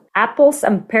kinds of apples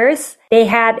and pears they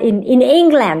had in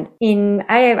England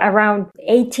around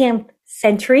 18th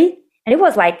century. And it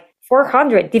was like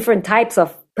 400 different types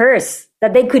of pears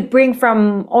that they could bring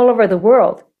from all over the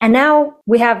world. And now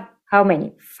we have how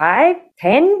many? 5,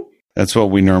 10? That's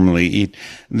what we normally eat.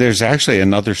 There's actually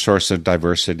another source of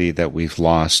diversity that we've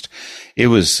lost. It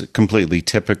was completely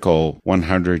typical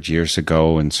 100 years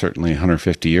ago and certainly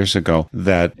 150 years ago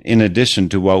that in addition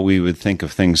to what we would think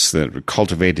of things that were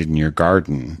cultivated in your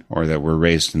garden or that were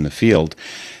raised in the field,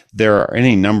 there are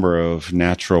any number of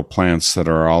natural plants that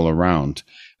are all around.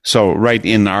 So right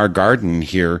in our garden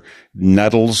here,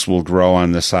 nettles will grow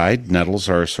on the side. Nettles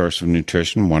are a source of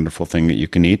nutrition, wonderful thing that you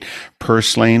can eat.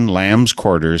 Purslane, lamb's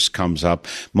quarters comes up.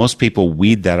 Most people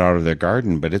weed that out of their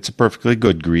garden, but it's a perfectly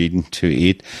good green to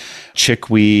eat.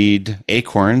 Chickweed,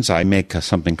 acorns. I make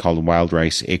something called wild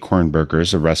rice acorn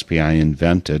burgers, a recipe I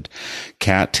invented.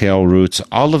 Cattail roots,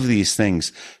 all of these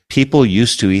things. People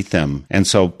used to eat them. And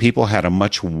so people had a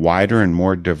much wider and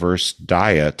more diverse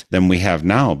diet than we have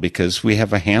now because we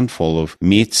have a handful of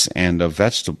meats and of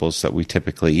vegetables that we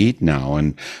typically eat now.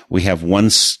 And we have one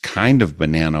kind of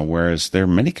banana, whereas there are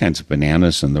many kinds of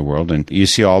bananas in the world. And you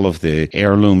see all of the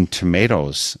heirloom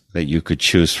tomatoes that you could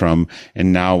choose from.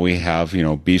 And now we have,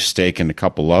 beefsteak and a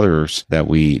couple others that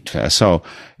we eat. So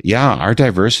yeah, our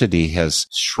diversity has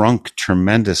shrunk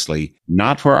tremendously,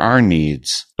 not for our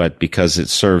needs, but because it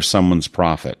serves someone's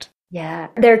profit. Yeah,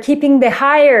 they're keeping the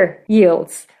higher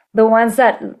yields. The ones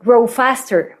that grow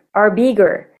faster are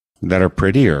bigger. That are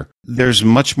prettier. There's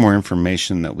much more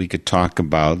information that we could talk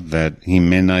about that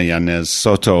Jimena Yanez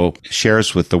Soto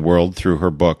shares with the world through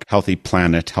her book, Healthy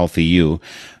Planet, Healthy You.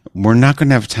 We're not going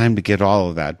to have time to get all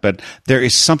of that, but there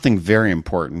is something very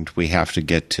important we have to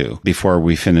get to before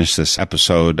we finish this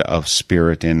episode of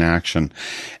Spirit in Action.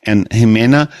 And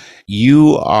Jimena,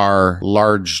 you are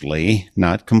largely,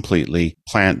 not completely,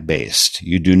 plant-based.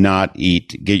 You do not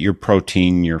get your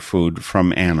protein, your food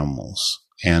from animals.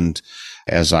 And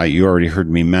as you already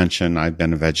heard me mention, I've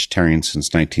been a vegetarian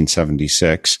since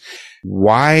 1976.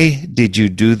 Why did you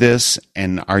do this?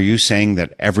 And are you saying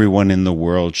that everyone in the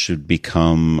world should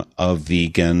become a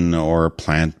vegan or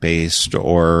plant-based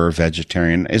or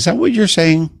vegetarian? Is that what you're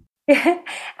saying?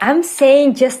 I'm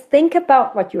saying just think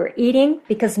about what you're eating,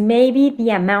 because maybe the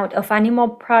amount of animal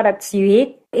products you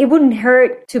eat, it wouldn't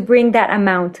hurt to bring that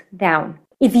amount down.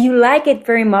 If you like it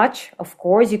very much, of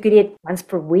course, you could eat once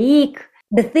per week.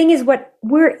 The thing is, what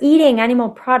we're eating animal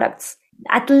products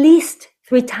at least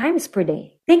 3 times per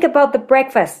day. Think about the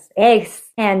breakfast, eggs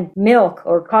and milk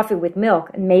or coffee with milk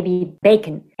and maybe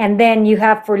bacon. And then you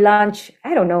have for lunch,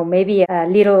 I don't know, maybe a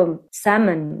little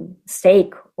salmon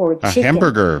steak or chicken. A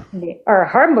hamburger. Or a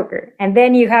hamburger. And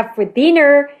then you have for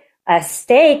dinner a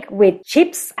steak with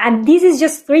chips. And this is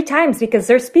just 3 times because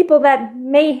there's people that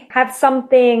may have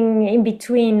something in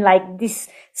between, like these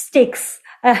sticks.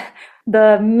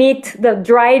 The meat, the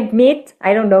dried meat,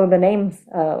 I don't know the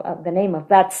name of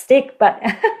that stick, but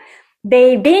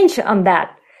they binge on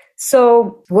that.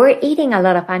 So we're eating a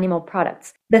lot of animal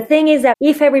products. The thing is that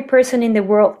if every person in the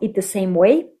world eat the same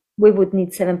way, we would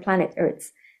need 7 planet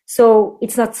Earths. So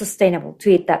it's not sustainable to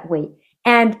eat that way.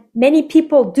 And many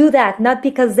people do that not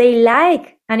because they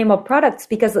like animal products,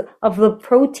 because of the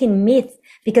protein myth,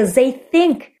 because they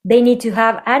think they need to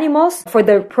have animals for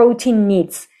their protein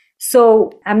needs.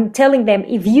 So I'm telling them,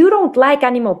 if you don't like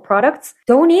animal products,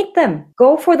 don't eat them.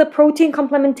 Go for the protein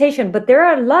complementation. But there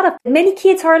are many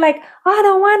kids are like, I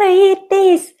don't want to eat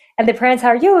this. And the parents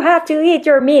are, you have to eat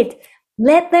your meat.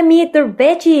 Let them eat their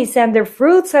veggies and their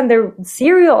fruits and their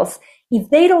cereals. If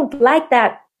they don't like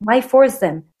that, why force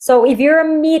them? So if you're a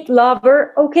meat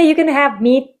lover, okay, you can have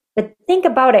meat. But think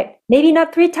about it. Maybe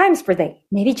not 3 times per day.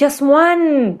 Maybe just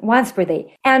once per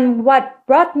day. And what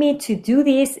brought me to do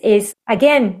this is,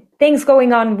 again, things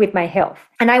going on with my health.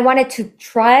 And I wanted to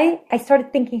I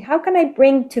started thinking, how can I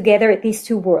bring together these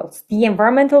 2 worlds, the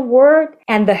environmental world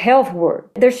and the health world?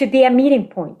 There should be a meeting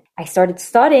point. I started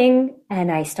studying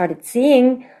and I started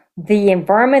seeing the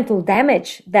environmental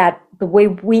damage that the way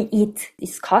we eat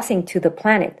is causing to the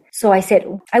planet. So I said,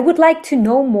 I would like to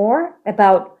know more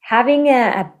about having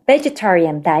a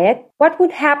vegetarian diet. What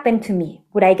would happen to me?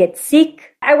 Would I get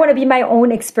sick? I want to be my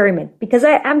own experiment, because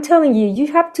I'm telling you,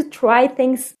 you have to try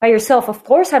things by yourself. Of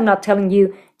course, I'm not telling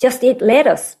you just eat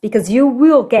lettuce, because you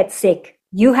will get sick.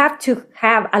 You have to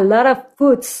have a lot of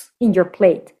foods in your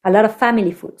plate, a lot of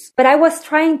family foods. But I was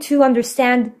trying to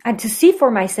understand and to see for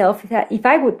myself if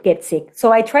I would get sick.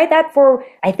 So I tried that for,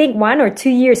 I think, 1 or 2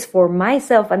 years for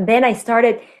myself. And then I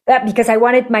started that because I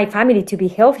wanted my family to be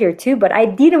healthier too. But I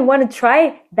didn't want to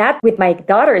try that with my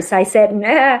daughters. I said,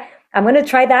 nah, I'm going to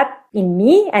try that in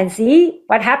me and see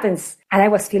what happens. And I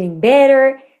was feeling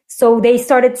better. So they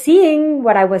started seeing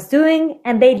what I was doing,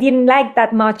 and they didn't like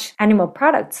that much animal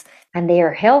products. And they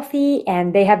are healthy,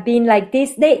 and they have been like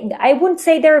this. I wouldn't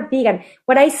say they're vegan.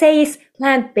 What I say is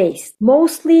plant-based.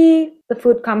 Mostly the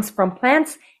food comes from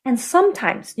plants, And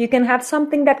sometimes you can have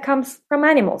something that comes from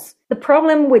animals. The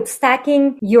problem with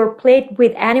stacking your plate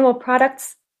with animal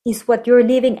products is what you're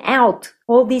leaving out.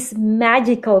 All these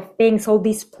magical things, all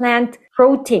these plant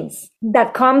proteins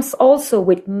that comes also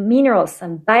with minerals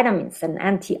and vitamins and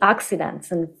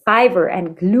antioxidants and fiber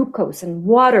and glucose and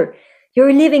water.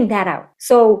 You're leaving that out.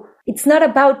 So it's not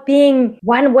about being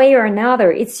one way or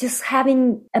another. It's just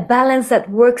having a balance that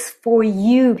works for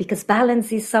you, because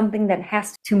balance is something that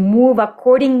has to move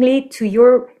accordingly to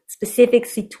your specific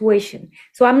situation.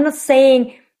 So I'm not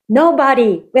saying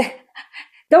nobody,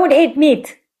 don't eat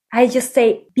meat. I just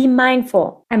say be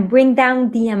mindful and bring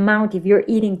down the amount if you're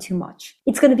eating too much.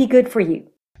 It's going to be good for you.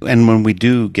 And when we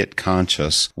do get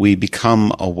conscious, we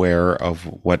become aware of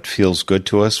what feels good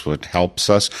to us, what helps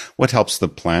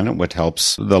the planet, what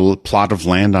helps the plot of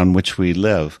land on which we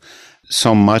live.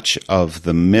 So much of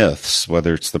the myths,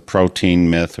 whether it's the protein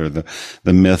myth or the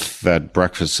myth that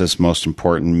breakfast is the most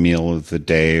important meal of the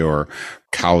day, or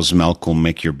cow's milk will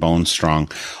make your bones strong,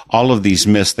 all of these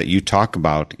myths that you talk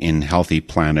about in Healthy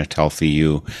Planet, Healthy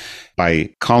You,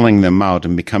 by calling them out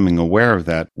and becoming aware of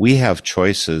that, we have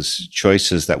choices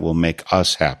that will make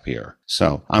us happier.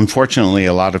 So unfortunately,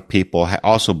 a lot of people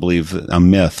also believe a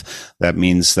myth that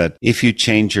means that if you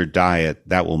change your diet,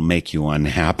 that will make you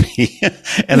unhappy.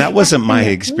 And that wasn't my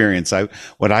experience.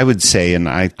 What I would say, and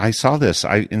I saw this,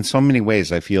 in so many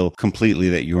ways, I feel completely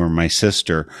that you are my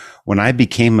sister. When I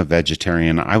became a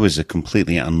vegetarian, I was a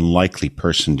completely unlikely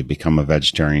person to become a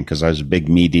vegetarian because I was a big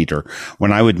meat eater.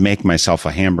 When I would make myself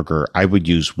a hamburger, I would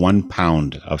use 1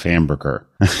 pound of hamburger.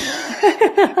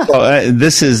 So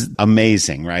this is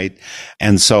amazing, right?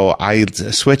 And so I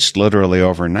switched literally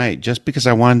overnight just because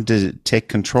I wanted to take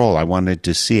control. I wanted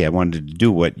to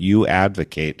do what you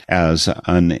advocate as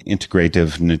an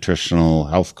integrative nutritional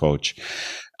health coach.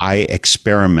 I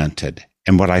experimented.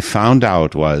 And what I found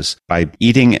out was by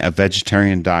eating a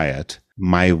vegetarian diet,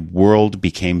 my world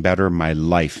became better. My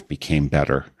life became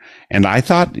better. And I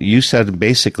thought you said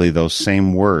basically those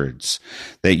same words,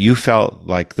 that you felt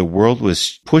like the world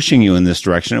was pushing you in this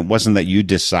direction. It wasn't that you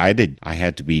decided I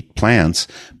had to eat plants,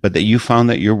 but that you found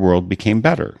that your world became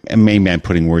better. And maybe I'm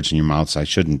putting words in your mouth I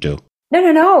shouldn't do.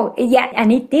 No. Yeah,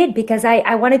 and it did, because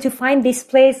I wanted to find this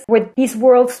place where these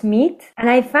worlds meet, and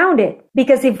I found it.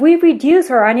 Because if we reduce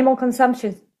our animal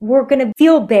consumption, we're going to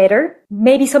feel better.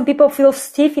 Maybe some people feel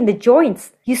stiff in the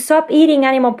joints. You stop eating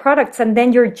animal products and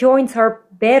then your joints are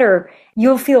better.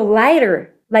 You'll feel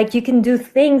lighter. Like you can do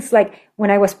things like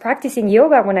when I was practicing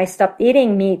yoga, when I stopped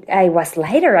eating meat, I was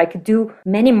lighter. I could do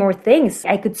many more things.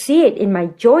 I could see it in my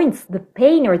joints. The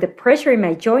pain or the pressure in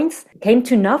my joints came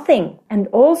to nothing. And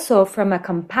also from a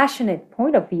compassionate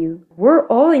point of view, we're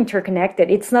all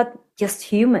interconnected. It's not just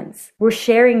humans. We're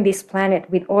sharing this planet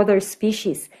with other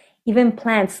species. Even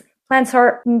plants. Plants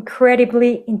are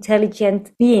incredibly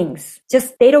intelligent beings.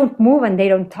 Just they don't move and they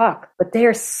don't talk, but they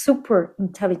are super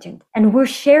intelligent. And we're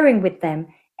sharing with them.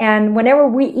 And whenever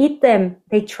we eat them,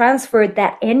 they transfer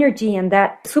that energy and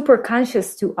that super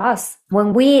conscious to us.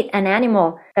 When we eat an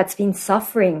animal that's been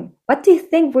suffering, what do you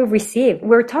think we receive?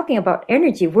 We're talking about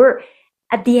energy.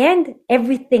 At the end,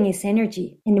 everything is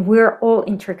energy and we're all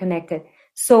interconnected.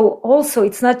 So also,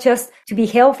 it's not just to be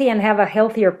healthy and have a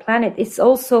healthier planet. It's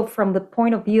also from the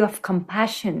point of view of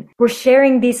compassion. We're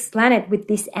sharing this planet with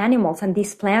these animals and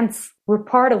these plants. We're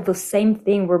part of the same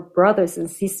thing. We're brothers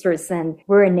and sisters, and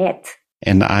we're a net.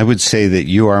 And I would say that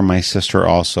you are my sister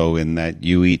also, in that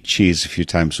you eat cheese a few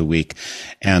times a week.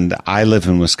 And I live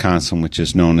in Wisconsin, which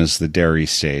is known as the dairy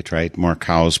state, right? More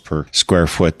cows per square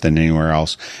foot than anywhere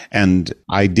else. And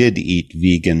I did eat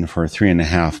vegan for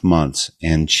 3.5 months,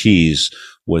 and cheese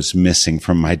was missing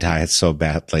from my diet so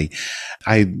badly.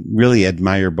 I really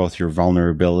admire both your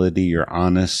vulnerability, your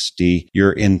honesty,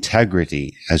 your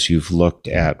integrity as you've looked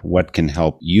at what can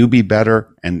help you be better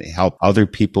and help other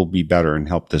people be better and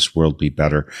help this world be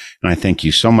better. And I thank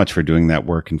you so much for doing that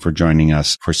work and for joining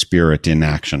us for Spirit in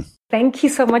Action. Thank you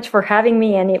so much for having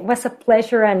me. And it was a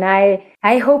pleasure. And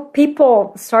I hope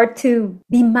people start to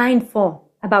be mindful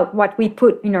about what we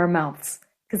put in our mouths,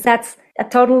 because that's a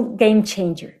total game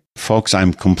changer. Folks,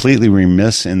 I'm completely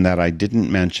remiss in that I didn't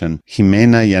mention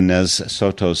Jimena Yanez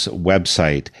Soto's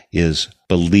website is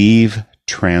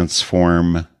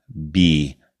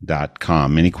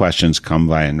believetransformb.com. Any questions, come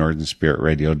via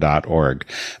northernspiritradio.org.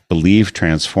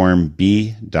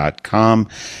 believetransformb.com.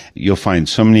 You'll find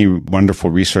so many wonderful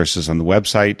resources on the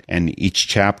website, and each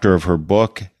chapter of her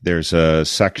book there's a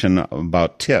section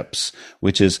about tips,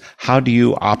 which is how do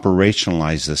you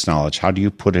operationalize this knowledge? How do you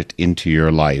put it into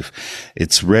your life?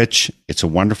 It's rich. It's a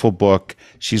wonderful book.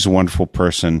 She's a wonderful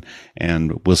person.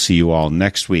 And we'll see you all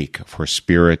next week for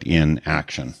Spirit in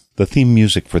Action. The theme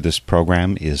music for this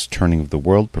program is Turning of the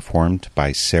World, performed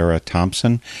by Sarah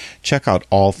Thompson. Check out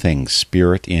all things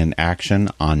Spirit in Action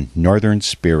on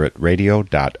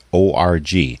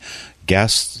northernspiritradio.org.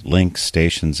 Guests, links,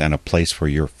 stations, and a place for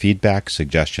your feedback,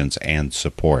 suggestions, and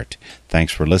support.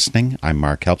 Thanks for listening. I'm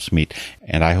Mark Helpsmeet,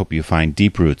 and I hope you find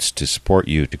deep roots to support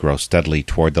you to grow steadily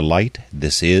toward the light.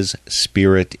 This is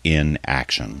Spirit in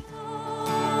Action.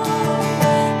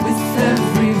 With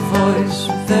every voice,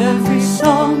 with every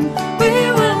song,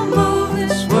 we will move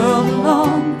this world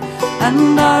along,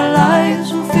 and our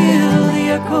lives will feel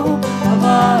the echo